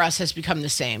time for us has become the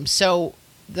same. So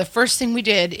the first thing we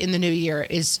did in the new year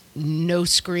is no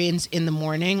screens in the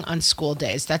morning on school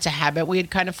days. That's a habit we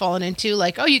had kind of fallen into.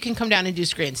 Like, oh, you can come down and do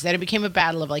screens. Then it became a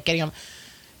battle of like getting them.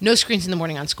 No screens in the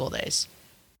morning on school days.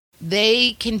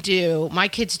 My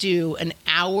kids do an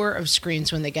hour of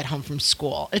screens when they get home from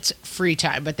school. It's free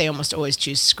time, but they almost always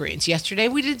choose screens. Yesterday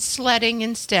we did sledding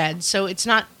instead, so it's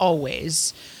not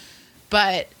always.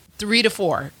 But 3 to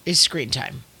 4 is screen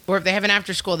time. Or if they have an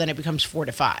after school, then it becomes 4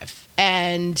 to 5.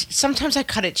 And sometimes I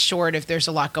cut it short if there's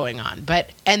a lot going on.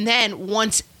 And then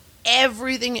once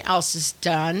everything else is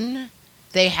done,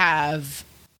 they have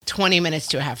 20 minutes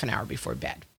to a half an hour before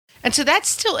bed. And so that's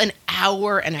still an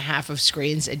hour and a half of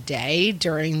screens a day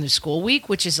during the school week,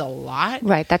 which is a lot.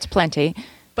 Right, that's plenty.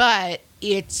 But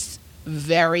it's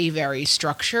very, very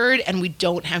structured, and we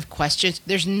don't have questions.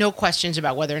 There's no questions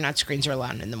about whether or not screens are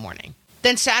allowed in the morning.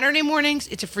 Then Saturday mornings,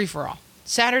 it's a free-for-all.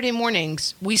 Saturday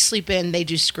mornings, we sleep in, they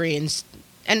do screens.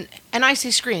 And I say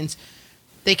screens.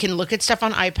 They can look at stuff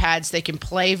on iPads, they can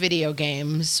play video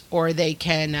games, or they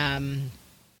can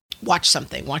watch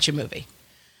a movie.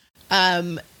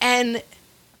 And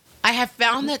I have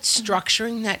found that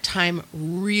structuring that time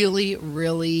really,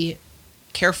 really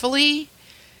carefully,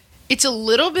 it's a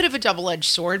little bit of a double-edged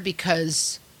sword,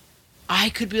 because I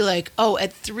could be like, oh,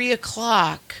 at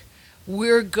 3:00,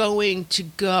 we're going to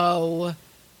go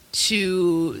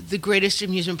to the greatest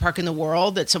amusement park in the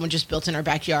world that someone just built in our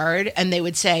backyard. And they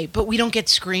would say, but we don't get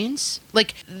screens.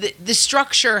 Like the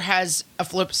structure has a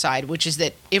flip side, which is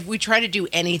that if we try to do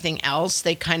anything else,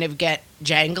 they kind of get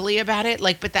jangly about it.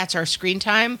 Like, but that's our screen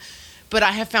time. But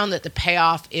I have found that the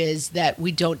payoff is that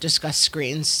we don't discuss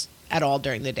screens at all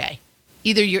during the day.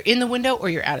 Either you're in the window or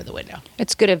you're out of the window.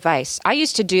 It's good advice. I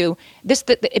used to do this.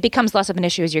 It becomes less of an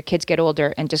issue as your kids get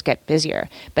older and just get busier.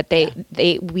 But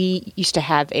we used to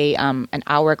have an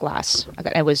hourglass.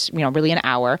 It was really an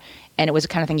hour, and it was the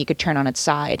kind of thing you could turn on its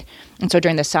side. And so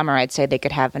during the summer, I'd say they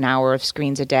could have an hour of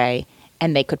screens a day,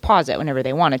 and they could pause it whenever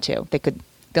they wanted to.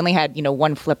 They only had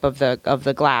one flip of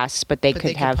the glass, but they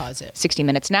could have pause it. 60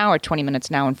 minutes now or 20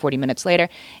 minutes now and 40 minutes later.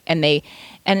 And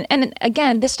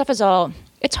again, this stuff is all.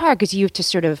 It's hard because you have to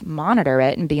sort of monitor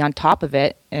it and be on top of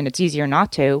it, and it's easier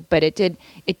not to. But it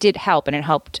did help, and it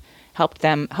helped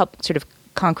sort of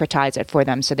concretize it for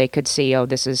them, so they could see, oh,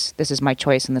 this is my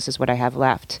choice, and this is what I have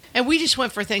left. And we just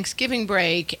went for Thanksgiving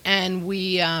break, and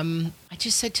I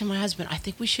just said to my husband, I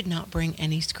think we should not bring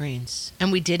any screens,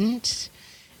 and we didn't.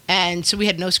 And so we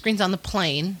had no screens on the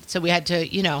plane, so we had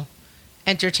to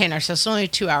entertain ourselves. It's only a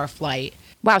 2-hour flight.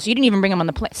 Wow, so you didn't even bring them on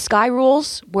the plane. Sky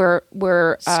rules were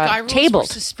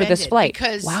tabled for this flight.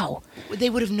 Because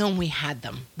they would have known we had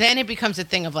them. Then it becomes a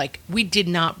thing of like, we did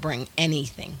not bring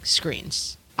anything,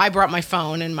 screens. I brought my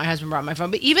phone and my husband brought my phone.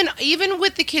 But even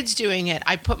with the kids doing it,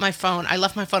 I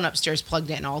left my phone upstairs plugged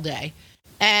in all day.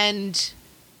 And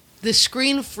the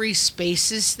screen-free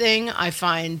spaces thing I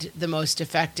find the most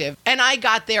effective. And I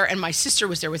got there and my sister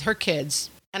was there with her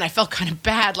kids. And I felt kind of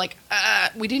bad, like,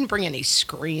 we didn't bring any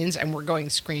screens and we're going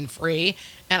screen-free.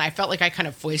 And I felt like I kind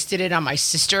of foisted it on my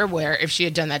sister, where if she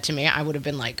had done that to me, I would have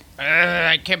been like,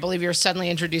 I can't believe you're suddenly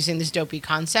introducing this dopey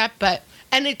concept.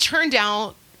 And it turned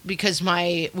out, because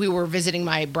we were visiting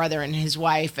my brother and his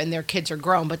wife, and their kids are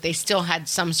grown, but they still had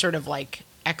some sort of like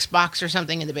Xbox or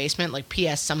something in the basement, like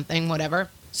PS something, whatever.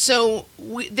 So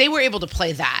they were able to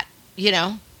play that,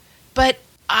 But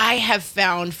I have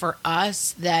found for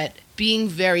us that being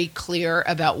very clear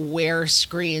about where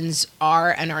screens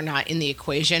are and are not in the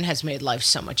equation has made life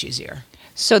so much easier.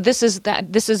 So this is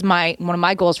one of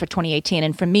my goals for 2018,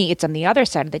 and for me, it's on the other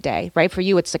side of the day, right? For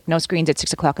you, it's like no screens at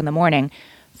 6 o'clock in the morning.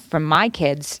 For my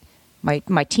kids,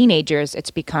 my teenagers,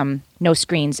 it's become no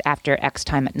screens after X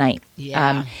time at night.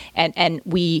 Yeah. And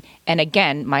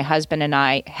again, my husband and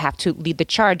I have to lead the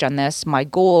charge on this. My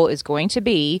goal is going to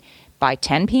be by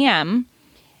 10 p.m.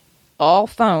 all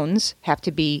phones have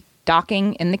to be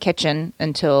docking in the kitchen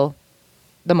until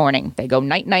the morning. They go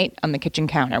night on the kitchen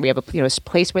counter. We have a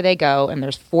place where they go, and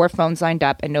there's 4 phones lined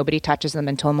up, and nobody touches them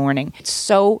until morning. It's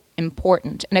so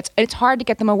important, and it's hard to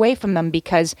get them away from them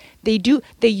because they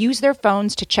use their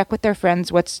phones to check with their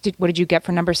friends. What did you get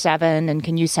for number 7? And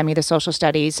can you send me the social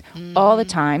studies all the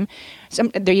time?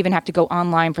 They even have to go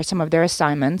online for some of their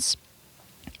assignments.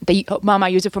 Mom, I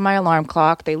use it for my alarm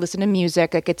clock. They listen to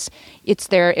music. Like it's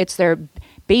their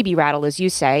baby rattle, as you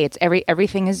say. It's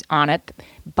everything is on it,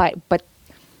 but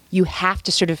you have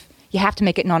to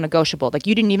make it non-negotiable. Like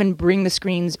you didn't even bring the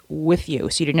screens with you,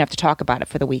 so you didn't have to talk about it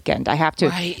for the weekend. I have to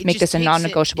make this a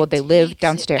non-negotiable. They live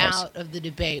downstairs. It out of the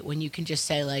debate when you can just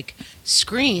say like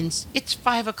screens. It's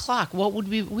 5 o'clock. What would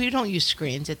we don't use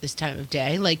screens at this time of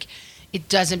day. Like it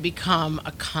doesn't become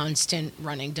a constant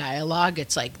running dialogue.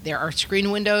 It's like there are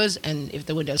screen windows, and if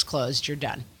the window's closed, you're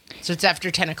done. So it's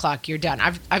after 10 o'clock, you're done.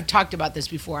 I've talked about this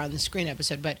before on the screen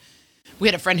episode, but we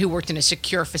had a friend who worked in a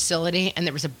secure facility, and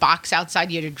there was a box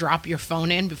outside you had to drop your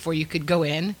phone in before you could go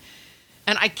in.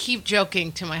 And I keep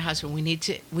joking to my husband, we need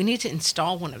to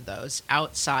install one of those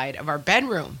outside of our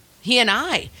bedroom, he and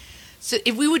I. So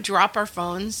if we would drop our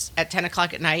phones at 10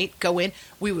 o'clock at night, go in,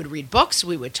 we would read books,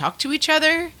 we would talk to each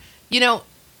other.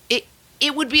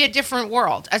 It would be a different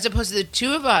world as opposed to the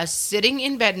two of us sitting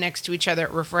in bed next to each other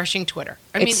refreshing Twitter.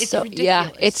 I mean, it's ridiculous. Yeah,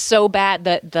 it's so bad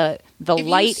that the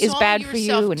light is bad for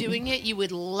you. If you saw doing it, you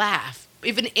would laugh.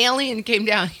 If an alien came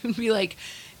down, you'd be like,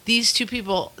 these two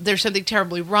people, there's something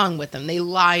terribly wrong with them. They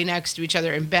lie next to each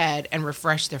other in bed and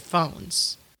refresh their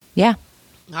phones. Yeah.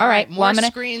 All right. More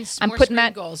screens. I'm putting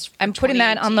that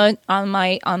on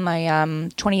my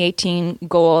 2018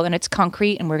 goal, and it's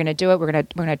concrete. And we're going to do it. We're going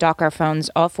to dock our phones,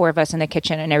 all 4 of us in the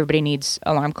kitchen, and everybody needs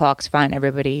alarm clocks. Fine,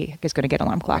 everybody is going to get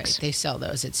alarm clocks. Right. They sell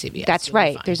those at CVS. That's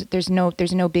right. There's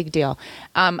no big deal.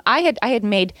 I had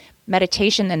made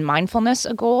meditation and mindfulness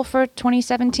a goal for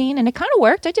 2017, and it kind of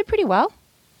worked. I did pretty well.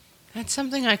 That's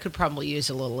something I could probably use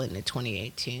a little into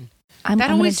 2018. I'm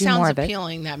always do more sounds of it.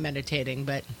 appealing. That meditating,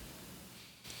 but.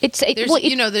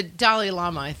 The Dalai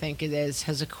Lama, I think it is,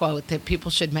 has a quote that people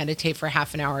should meditate for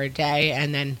half an hour a day.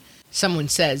 And then someone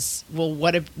says, well,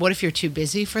 what if you're too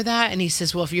busy for that? And he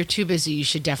says, well, if you're too busy, you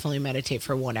should definitely meditate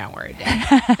for 1 hour a day.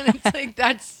 And it's like,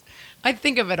 I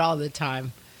think of it all the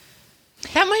time.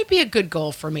 That might be a good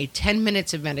goal for me, 10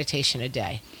 minutes of meditation a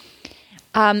day.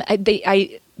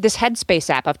 This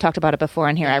Headspace app, I've talked about it before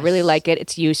in here. Yes. I really like it.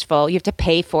 It's useful. You have to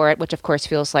pay for it, which of course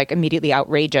feels like immediately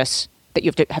outrageous. That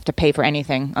you have to pay for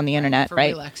anything on the internet, for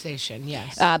right? Relaxation,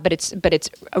 yes. But it's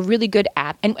a really good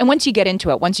app, and once you get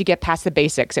into it, once you get past the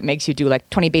basics, it makes you do like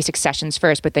 20 basic sessions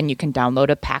first. But then you can download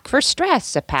a pack for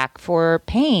stress, a pack for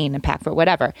pain, a pack for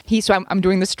whatever. So I'm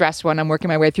doing the stress one. I'm working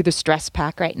my way through the stress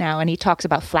pack right now, and he talks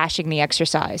about flashing the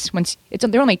exercise.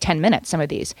 They're only 10 minutes, some of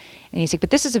these, and he's like, but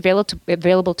this is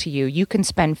available to you. You can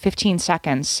spend 15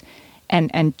 seconds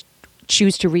and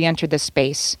choose to re-enter this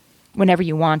space whenever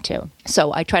you want to.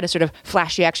 So I try to sort of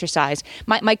flash the exercise.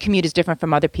 My commute is different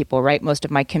from other people, right? Most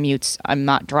of my commutes, I'm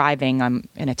not driving. I'm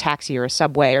in a taxi or a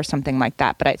subway or something like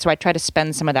that. So I try to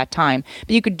spend some of that time.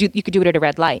 But you could do it at a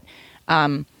red light.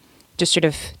 Just sort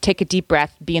of take a deep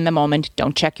breath, be in the moment.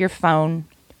 Don't check your phone.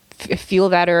 Feel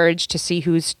that urge to see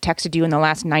who's texted you in the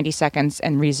last 90 seconds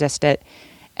and resist it,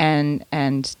 and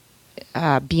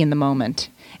be in the moment.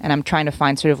 And I'm trying to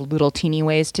find sort of little teeny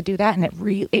ways to do that. And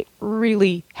it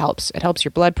really helps. It helps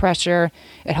your blood pressure.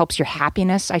 It helps your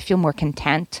happiness. I feel more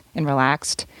content and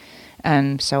relaxed.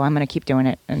 And so I'm going to keep doing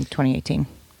it in 2018.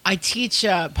 I teach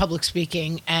public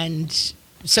speaking. And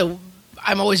so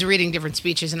I'm always reading different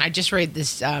speeches. And I just read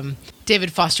this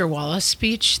David Foster Wallace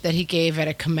speech that he gave at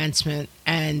a commencement.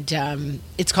 And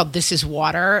it's called This Is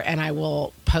Water. And I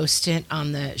will post it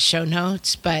on the show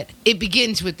notes. But it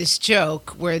begins with this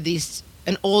joke where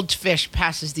an old fish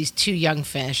passes these 2 young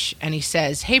fish, and he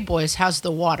says, hey, boys, how's the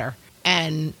water?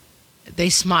 And they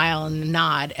smile and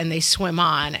nod, and they swim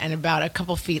on. And about a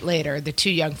couple feet later, the 2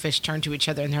 young fish turn to each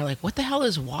other, and they're like, what the hell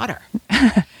is water?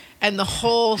 And the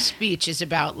whole speech is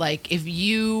about, like, if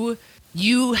you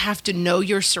have to know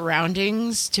your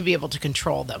surroundings to be able to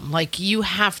control them. Like, you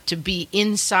have to be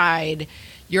inside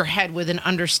your head with an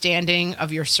understanding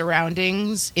of your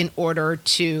surroundings in order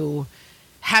to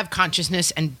have consciousness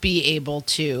and be able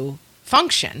to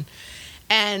function.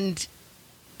 And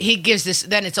he gives this,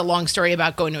 then it's a long story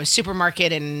about going to a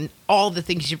supermarket and all the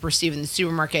things you perceive in the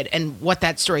supermarket and what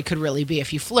that story could really be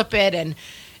if you flip it. And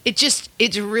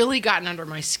it's really gotten under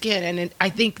my skin. And I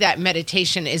think that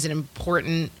meditation is an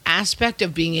important aspect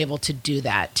of being able to do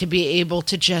that, to be able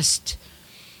to just,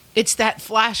 it's that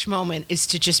flash moment, is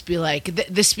to just be like,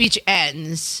 the speech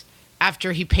ends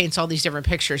after he paints all these different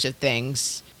pictures of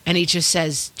things. And he just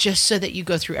says, just so that you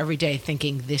go through every day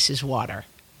thinking, this is water,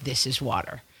 this is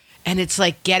water. And it's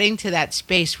like getting to that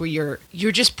space where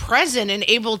you're just present and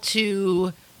able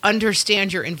to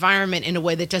understand your environment in a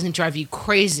way that doesn't drive you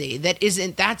crazy.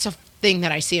 That's a thing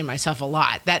that I see in myself a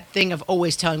lot. That thing of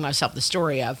always telling myself the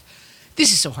story of,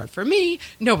 this is so hard for me.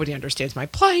 Nobody understands my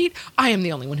plight. I am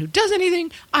the only one who does anything.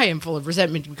 I am full of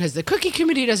resentment because the cookie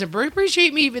committee doesn't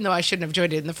appreciate me, even though I shouldn't have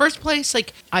joined it in the first place.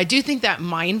 Like, I do think that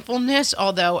mindfulness,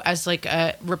 although as like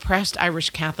a repressed Irish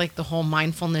Catholic, the whole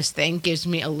mindfulness thing gives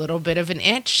me a little bit of an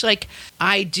itch. Like,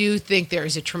 I do think there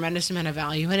is a tremendous amount of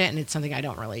value in it, and it's something I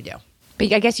don't really do.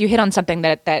 But I guess you hit on something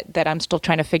that I'm still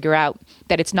trying to figure out,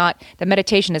 that it's not, the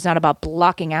meditation is not about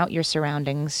blocking out your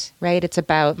surroundings, right? It's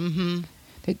about... Mm-hmm.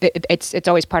 It's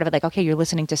always part of it, like, okay, you're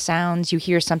listening to sounds, you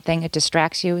hear something, it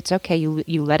distracts you. It's okay,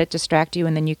 you let it distract you,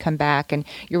 and then you come back. And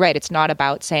you're right, it's not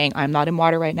about saying, I'm not in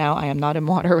water right now, I am not in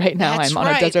water right now, That's I'm on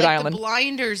right. a desert like island. The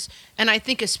blinders, and I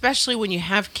think especially when you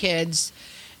have kids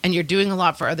and you're doing a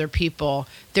lot for other people,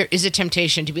 there is a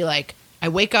temptation to be like, I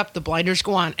wake up, the blinders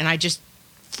go on, and I just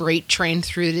freight train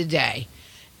through the day.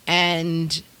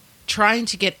 And trying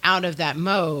to get out of that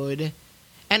mode.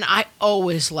 And I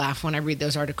always laugh when I read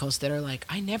those articles that are like,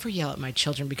 I never yell at my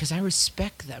children because I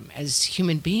respect them as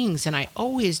human beings. And I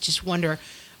always just wonder,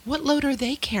 what load are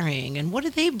they carrying? And what do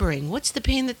they bring? What's the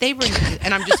pain that they bring?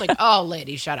 And I'm just like, oh,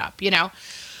 lady, shut up, you know?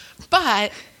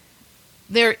 But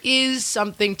there is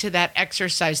something to that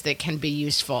exercise that can be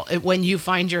useful when you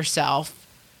find yourself.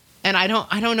 And I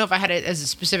don't know if I had it as a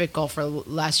specific goal for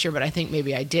last year, but I think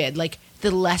maybe I did. Like, the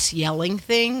less yelling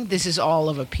thing, this is all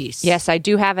of a piece. Yes, I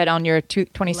do have it on your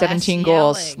 2017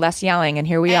 goals. Less yelling, and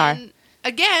here we are.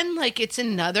 Again, like, it's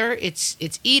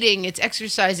eating, it's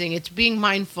exercising, it's being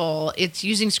mindful, it's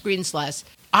using screens less.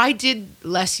 I did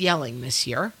less yelling this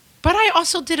year, but I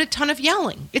also did a ton of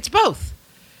yelling. It's both.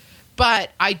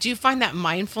 But I do find that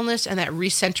mindfulness and that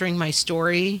recentering my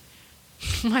story.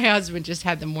 My husband just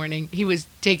had the morning. He was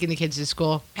taking the kids to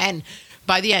school, and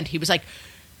by the end, he was like,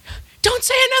 don't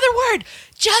say another word.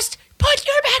 Just put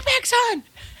your backpacks on.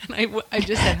 And I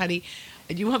just said, honey,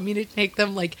 do you want me to take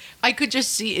them? Like, I could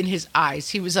just see in his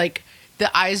eyes. He was like,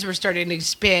 the eyes were starting to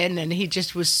spin, and he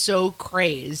just was so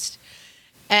crazed.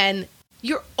 And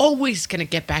you're always going to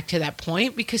get back to that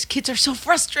point because kids are so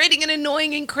frustrating and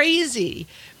annoying and crazy.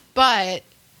 But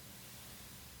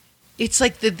it's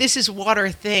like the this is water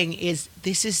thing is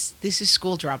this is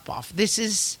school drop off.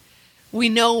 We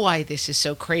know why this is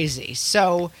so crazy.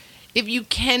 So if you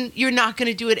can, you're not going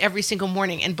to do it every single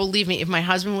morning. And believe me, if my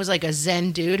husband was like a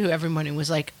Zen dude who every morning was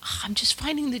like, I'm just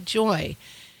finding the joy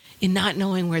in not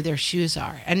knowing where their shoes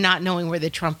are and not knowing where the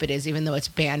trumpet is, even though it's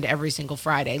banned every single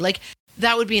Friday, like,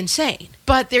 that would be insane.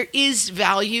 But there is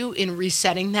value in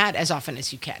resetting that as often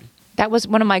as you can. That was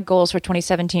one of my goals for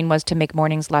 2017, was to make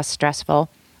mornings less stressful.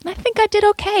 And I think I did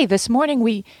okay. This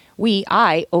morning,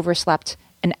 I overslept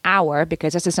an hour,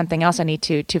 because this is something else I need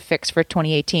to fix for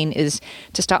 2018, is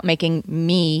to stop making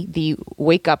me the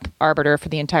wake up arbiter for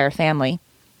the entire family.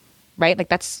 Right? Like,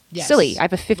 that's silly. I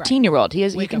have a 15-year-old.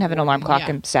 He can have an alarm clock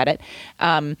and set it.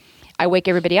 I wake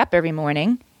everybody up every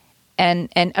morning.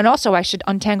 And also, I should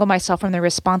untangle myself from the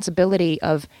responsibility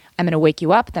of, I'm going to wake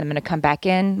you up, then I'm going to come back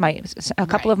in. A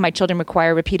couple of my children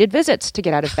require repeated visits to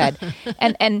get out of bed,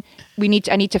 and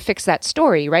I need to fix that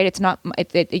story, right? It's not.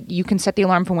 You can set the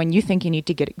alarm for when you think you need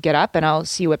to get up, and I'll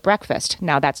see you at breakfast.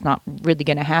 Now, that's not really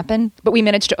going to happen. But we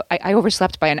managed to. I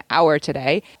overslept by an hour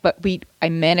today, but I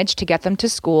managed to get them to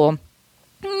school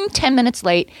 10 minutes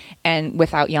late and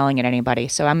without yelling at anybody.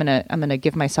 So I'm gonna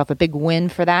give myself a big win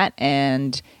for that.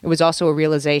 And it was also a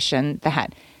realization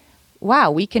that, wow,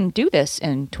 we can do this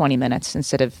in 20 minutes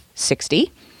instead of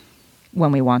 60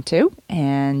 when we want to.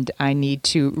 And I need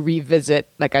to revisit,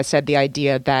 like I said, the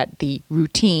idea that the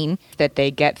routine that they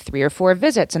get 3 or 4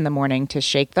 visits in the morning to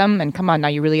shake them and, come on, now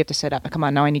you really have to sit up. Come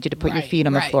on, now I need you to put your feet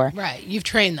on the floor. Right. You've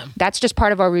trained them. That's just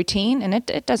part of our routine, and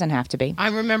it doesn't have to be. I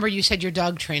remember you said your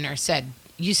dog trainer said,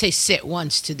 you say sit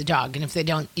once to the dog, and if they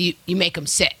don't, you make them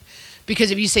sit.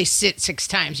 Because if you say sit 6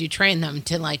 times, you train them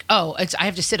to like, I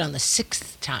have to sit on the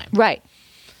 6th time. Right.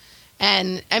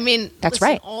 And I mean, That's listen,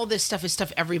 right. all this stuff is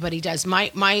stuff everybody does.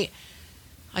 I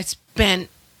spent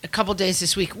a couple days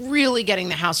this week really getting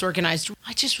the house organized.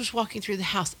 I just was walking through the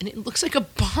house and it looks like a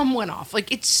bomb went off.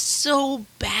 Like, it's so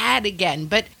bad again.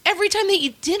 But every time they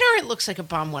eat dinner, it looks like a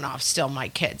bomb went off still, my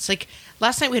kids. Like,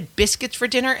 last night we had biscuits for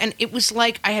dinner and it was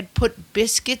like I had put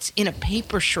biscuits in a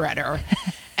paper shredder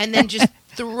and then just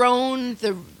thrown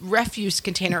the refuse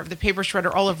container of the paper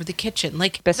shredder all over the kitchen.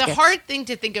 Like, Biscuits. the hard thing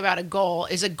to think about a goal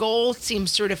is a goal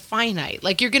seems sort of finite.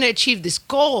 Like, you're going to achieve this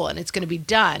goal and it's going to be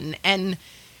done. And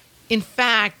in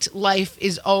fact, life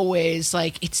is always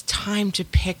like, it's time to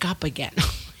pick up again.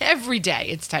 Every day,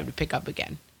 it's time to pick up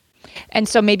again. And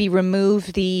so maybe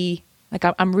remove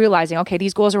I'm realizing, okay,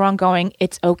 these goals are ongoing.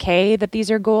 It's okay that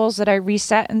these are goals that I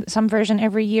reset in some version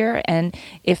every year. And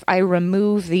if I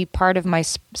remove the part of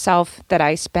myself that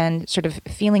I spend sort of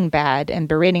feeling bad and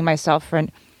berating myself for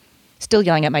still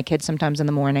yelling at my kids sometimes in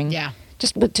the morning. Yeah.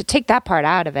 Just to take that part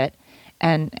out of it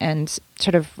and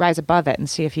sort of rise above it and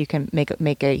see if you can make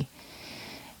a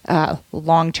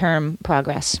long-term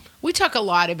progress. We talk a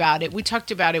lot about it. We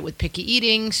talked about it with picky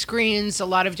eating, screens, a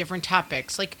lot of different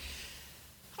topics. Like,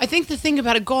 I think the thing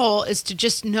about a goal is to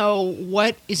just know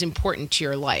what is important to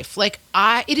your life. Like,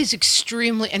 it is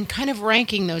extremely, and kind of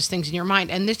ranking those things in your mind.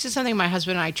 And this is something my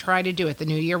husband and I try to do at the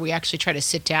new year. We actually try to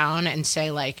sit down and say,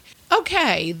 like,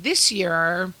 okay, this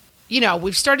year,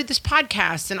 we've started this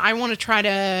podcast and I want to try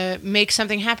to make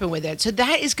something happen with it. So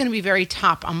that is going to be very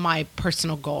top on my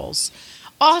personal goals.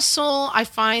 Also, I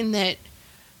find that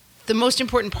the most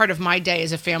important part of my day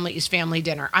as a family is family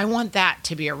dinner. I want that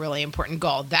to be a really important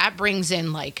goal. That brings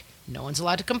in, like, no one's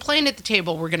allowed to complain at the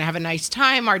table. We're going to have a nice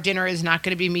time. Our dinner is not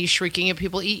going to be me shrieking at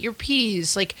people, eat your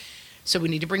peas. Like, so we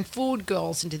need to bring food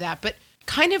goals into that. But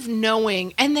kind of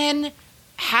knowing, and then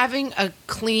having a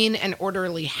clean and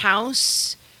orderly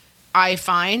house, I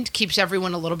find, keeps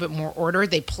everyone a little bit more ordered.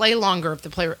 They play longer if they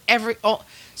play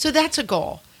so that's a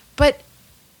goal. But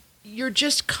you're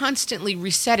just constantly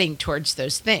resetting towards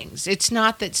those things. It's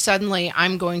not that suddenly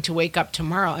I'm going to wake up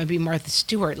tomorrow and be Martha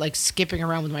Stewart, like skipping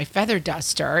around with my feather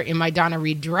duster in my Donna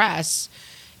Reed dress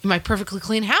in my perfectly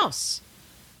clean house.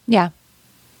 Yeah.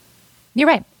 You're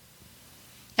right.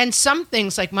 And some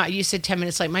things, like you said 10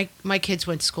 minutes late, my kids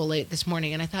went to school late this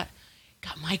morning, and I thought,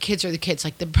 God, my kids are the kids.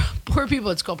 Like, the poor people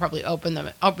at school probably open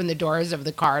the doors of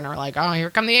the car and are like, oh,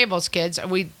 here come the Abels kids.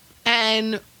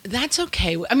 And that's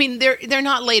okay. I mean, they're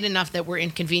not late enough that we're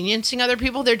inconveniencing other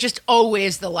people. They're just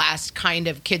always the last kind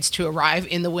of kids to arrive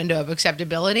in the window of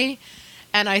acceptability.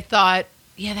 And I thought,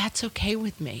 yeah, that's okay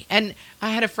with me. And I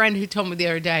had a friend who told me the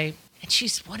other day, and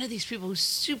she's one of these people who's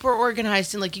super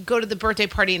organized. And, like, you go to the birthday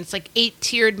party and it's like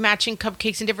 8-tiered matching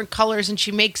cupcakes in different colors. And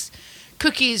she makes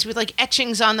cookies with, like,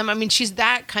 etchings on them. I mean, she's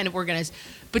that kind of organized.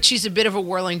 But she's a bit of a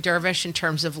whirling dervish in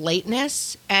terms of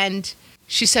lateness. And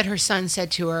she said her son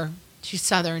said to her, she's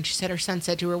Southern, she said her son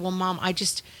said to her, well, Mom, I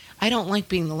don't like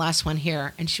being the last one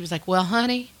here. And she was like, well,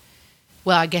 honey,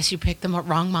 I guess you picked the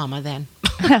wrong mama then.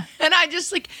 And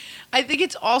I think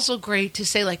it's also great to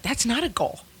say, like, that's not a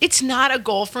goal. It's not a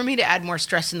goal for me to add more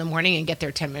stress in the morning and get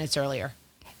there 10 minutes earlier.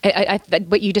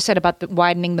 What you just said about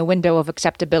widening the window of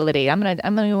acceptability, I'm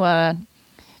gonna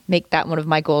make that one of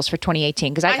my goals for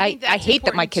 2018, because I hate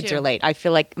that my kids too. are late. I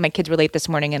feel like my kids were late this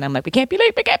morning and I'm like, we can't be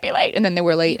late. And then they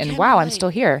were late and wow, I'm still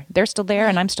here. They're still there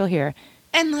and I'm still here.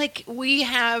 And, like, we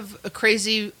have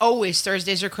always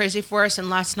Thursdays are crazy for us. And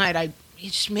last night I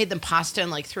just made them pasta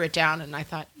and, like, threw it down. And I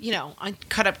thought, I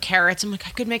cut up carrots. I'm like,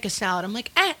 I could make a salad. I'm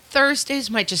like, Thursdays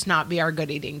might just not be our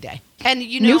good eating day. And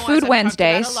New Food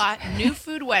Wednesdays. A lot. New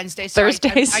Food Wednesdays.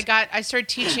 Thursdays. I started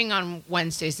teaching on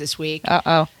Wednesdays this week.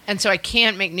 Uh-oh. And so I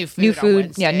can't make new food. New on food,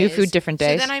 Wednesdays. yeah, new food different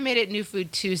days. So then I made it New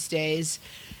Food Tuesdays.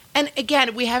 And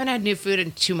again, we haven't had new food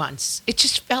in 2 months. It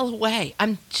just fell away.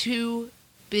 I'm too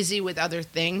busy with other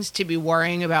things to be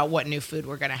worrying about what new food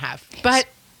we're going to have. But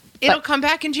it'll come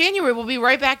back in January. We'll be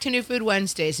right back to New Food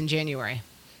Wednesdays in January.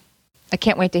 I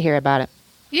can't wait to hear about it.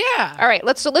 Yeah. All right,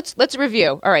 let's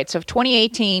review. All right, so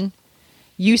 2018,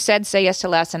 you said say yes to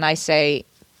less, and I say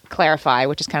clarify,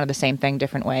 which is kind of the same thing,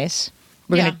 different ways.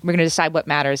 We're gonna decide what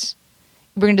matters.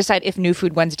 We're gonna decide if New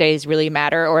Food Wednesdays really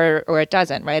matter or it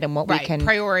doesn't, right? And what we can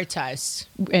prioritize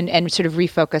and sort of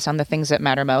refocus on the things that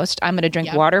matter most. I'm gonna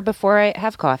drink water before I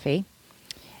have coffee.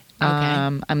 Okay.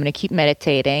 I'm going to keep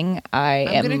meditating.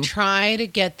 I'm going to try to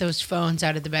get those phones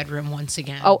out of the bedroom once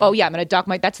again. Oh yeah. I'm going to dock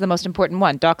that's the most important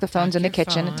one. Dock the phones in the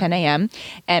kitchen at 10 a.m.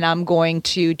 And I'm going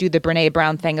to do the Brene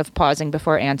Brown thing of pausing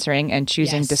before answering and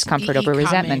choosing discomfort over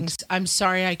resentment. I'm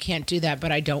sorry I can't do that,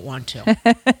 but I don't want to.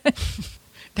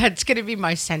 That's going to be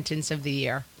my sentence of the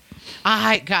year.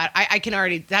 I can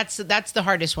already, that's the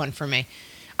hardest one for me.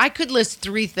 I could list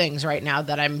 3 things right now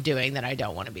that I'm doing that I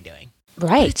don't want to be doing.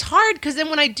 Right. But it's hard because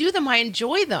then when I do them, I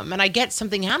enjoy them and I get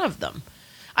something out of them.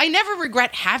 I never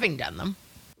regret having done them.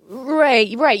 Right.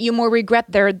 You more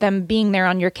regret them being there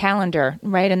on your calendar,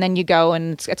 right? And then you go,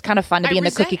 and it's kind of fun to be in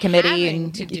the cookie committee,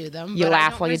 and to do them, you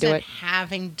laugh while you do it.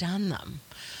 Having done them,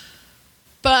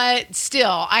 but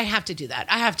still, I have to do that.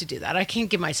 I can't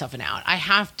give myself an out. I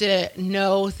have to.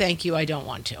 No, thank you. I don't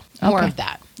want to. More of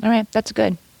that. All right, that's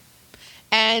good.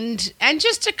 And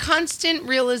just a constant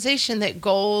realization that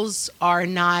goals are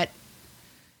not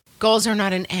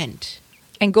an end.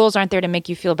 And goals aren't there to make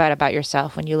you feel bad about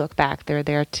yourself when you look back. They're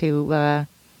there to,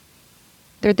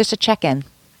 they're just a check-in.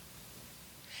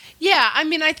 Yeah, I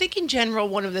mean, I think in general,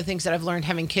 one of the things that I've learned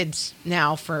having kids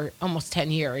now for almost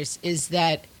 10 years is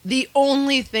that the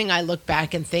only thing I look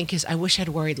back and think is, I wish I'd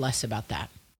worried less about that.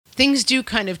 Things do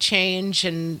kind of change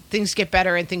and things get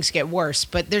better and things get worse,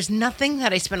 but there's nothing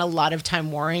that I spent a lot of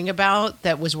time worrying about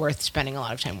that was worth spending a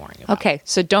lot of time worrying about. Okay,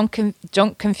 so don't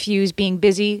confuse being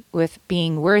busy with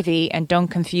being worthy, and don't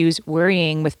confuse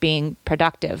worrying with being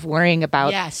productive. Worrying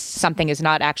about something is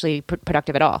not actually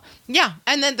productive at all. Yeah,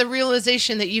 and then the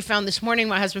realization that you found this morning,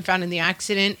 my husband found in the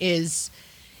accident, is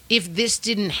if this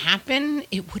didn't happen,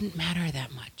 it wouldn't matter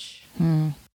that much.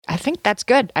 I think that's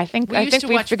good. I think we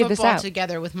figured this out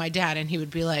together with my dad, and he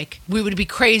would be like, we would be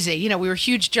crazy. You know, we were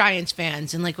huge Giants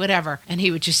fans and like whatever. And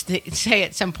he would just say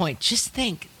at some point, just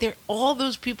think, all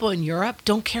those people in Europe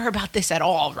don't care about this at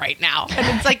all right now.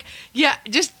 And it's like, yeah,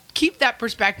 just keep that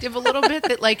perspective a little bit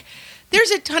that like,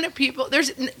 there's a ton of people.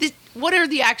 What are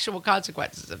the actual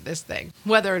consequences of this thing?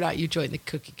 Whether or not you join the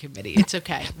cookie committee, it's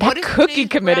okay. That cookie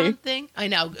committee thing? I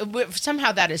know.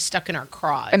 Somehow that is stuck in our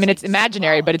craw. I mean, it's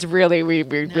imaginary, but it's really we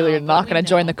really are not going to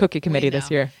join the cookie committee this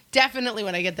year. Definitely,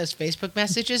 when I get those Facebook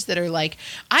messages that are like,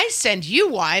 "I send you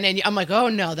wine," and I'm like, "Oh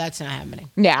no, that's not happening."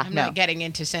 Yeah, I'm not getting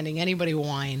into sending anybody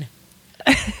wine.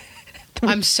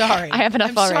 I'm sorry. I have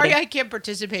enough already. I'm sorry I can't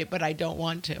participate, but I don't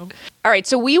want to. All right,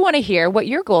 so we want to hear what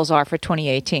your goals are for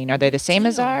 2018. Are they the same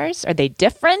as ours? Are they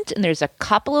different? And there's a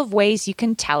couple of ways you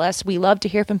can tell us. We love to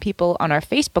hear from people on our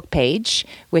Facebook page,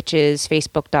 which is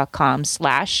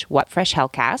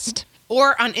facebook.com/whatfreshhellcast.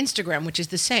 Or on Instagram, which is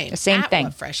the same. The same thing.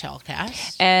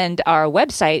 WhatFreshHellcast. And our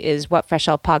website is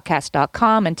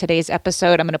whatfreshhellpodcast.com. And today's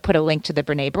episode, I'm going to put a link to the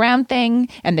Brene Brown thing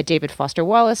and the David Foster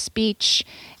Wallace speech.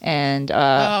 And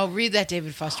read that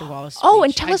David Foster Wallace speech. Oh,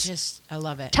 and I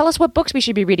love it. Tell us what books we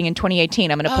should be reading in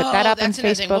 2018. I'm going to put that up on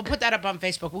Facebook. We'll put that up on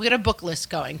Facebook. We'll get a book list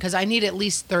going because I need at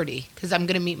least 30 because I'm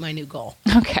going to meet my new goal.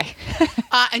 Okay.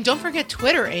 And don't forget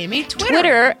Twitter, Amy.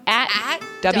 Twitter at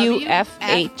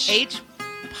WFH.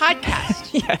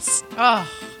 Podcast. Yes. Oh,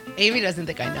 Amy doesn't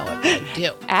think I know it, but I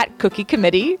do. At Cookie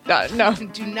Committee. No.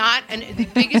 Do not, and the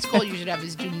biggest goal you should have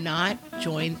is do not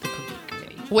join the Cookie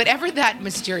Committee. Whatever that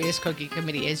mysterious Cookie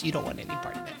Committee is, you don't want any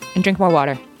part of it. And drink more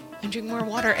water.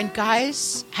 And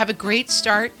guys, have a great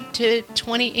start to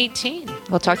 2018.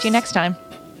 We'll talk to you next time.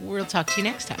 We'll talk to you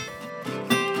next time.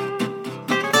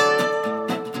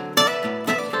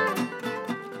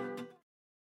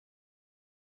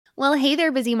 Well, hey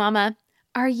there, busy mama.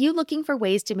 Are you looking for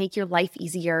ways to make your life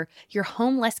easier, your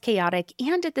home less chaotic,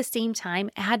 and at the same time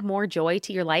add more joy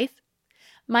to your life?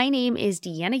 My name is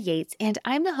Deanna Yates, and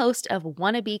I'm the host of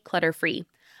Wanna Be Clutter Free,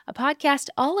 a podcast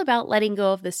all about letting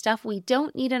go of the stuff we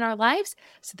don't need in our lives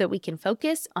so that we can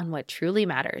focus on what truly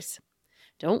matters.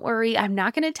 Don't worry, I'm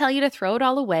not going to tell you to throw it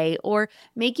all away or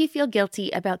make you feel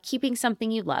guilty about keeping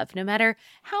something you love, no matter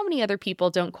how many other people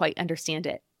don't quite understand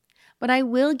it. But I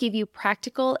will give you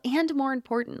practical and, more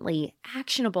importantly,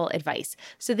 actionable advice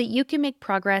so that you can make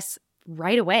progress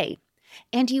right away.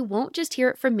 And you won't just hear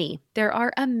it from me. There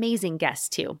are amazing guests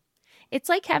too. It's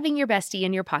like having your bestie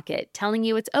in your pocket telling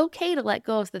you it's okay to let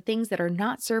go of the things that are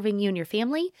not serving you and your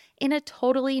family in a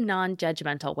totally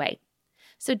non-judgmental way.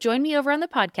 So join me over on the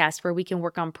podcast where we can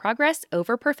work on progress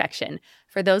over perfection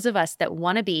for those of us that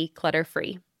want to be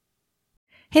clutter-free.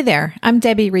 Hey there, I'm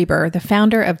Debbie Reber, the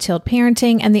founder of Tilt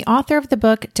Parenting and the author of the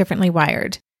book Differently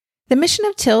Wired. The mission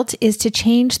of Tilt is to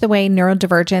change the way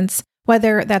neurodivergence,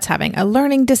 whether that's having a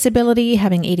learning disability,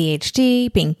 having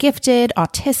ADHD, being gifted,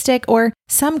 autistic, or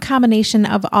some combination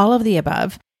of all of the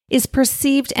above, is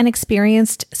perceived and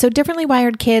experienced so differently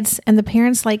wired kids and the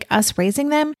parents like us raising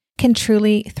them can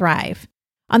truly thrive.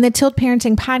 On the Tilt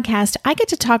Parenting podcast, I get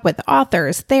to talk with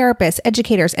authors, therapists,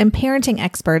 educators, and parenting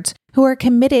experts who are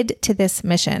committed to this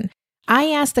mission.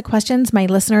 I ask the questions my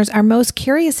listeners are most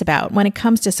curious about when it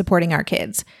comes to supporting our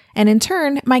kids. And in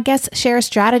turn, my guests share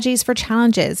strategies for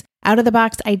challenges,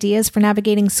 out-of-the-box ideas for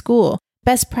navigating school,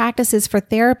 best practices for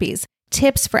therapies,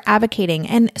 tips for advocating,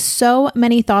 and so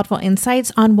many thoughtful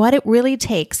insights on what it really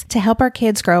takes to help our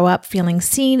kids grow up feeling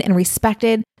seen and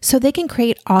respected so they can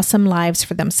create awesome lives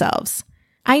for themselves.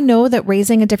 I know that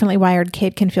raising a differently wired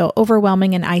kid can feel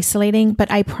overwhelming and isolating,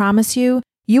 but I promise you,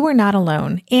 you are not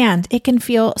alone, and it can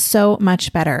feel so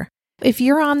much better. If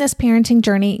you're on this parenting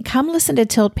journey, come listen to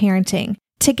Tilt Parenting.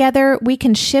 Together, we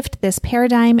can shift this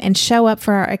paradigm and show up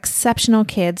for our exceptional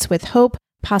kids with hope,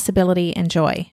 possibility, and joy.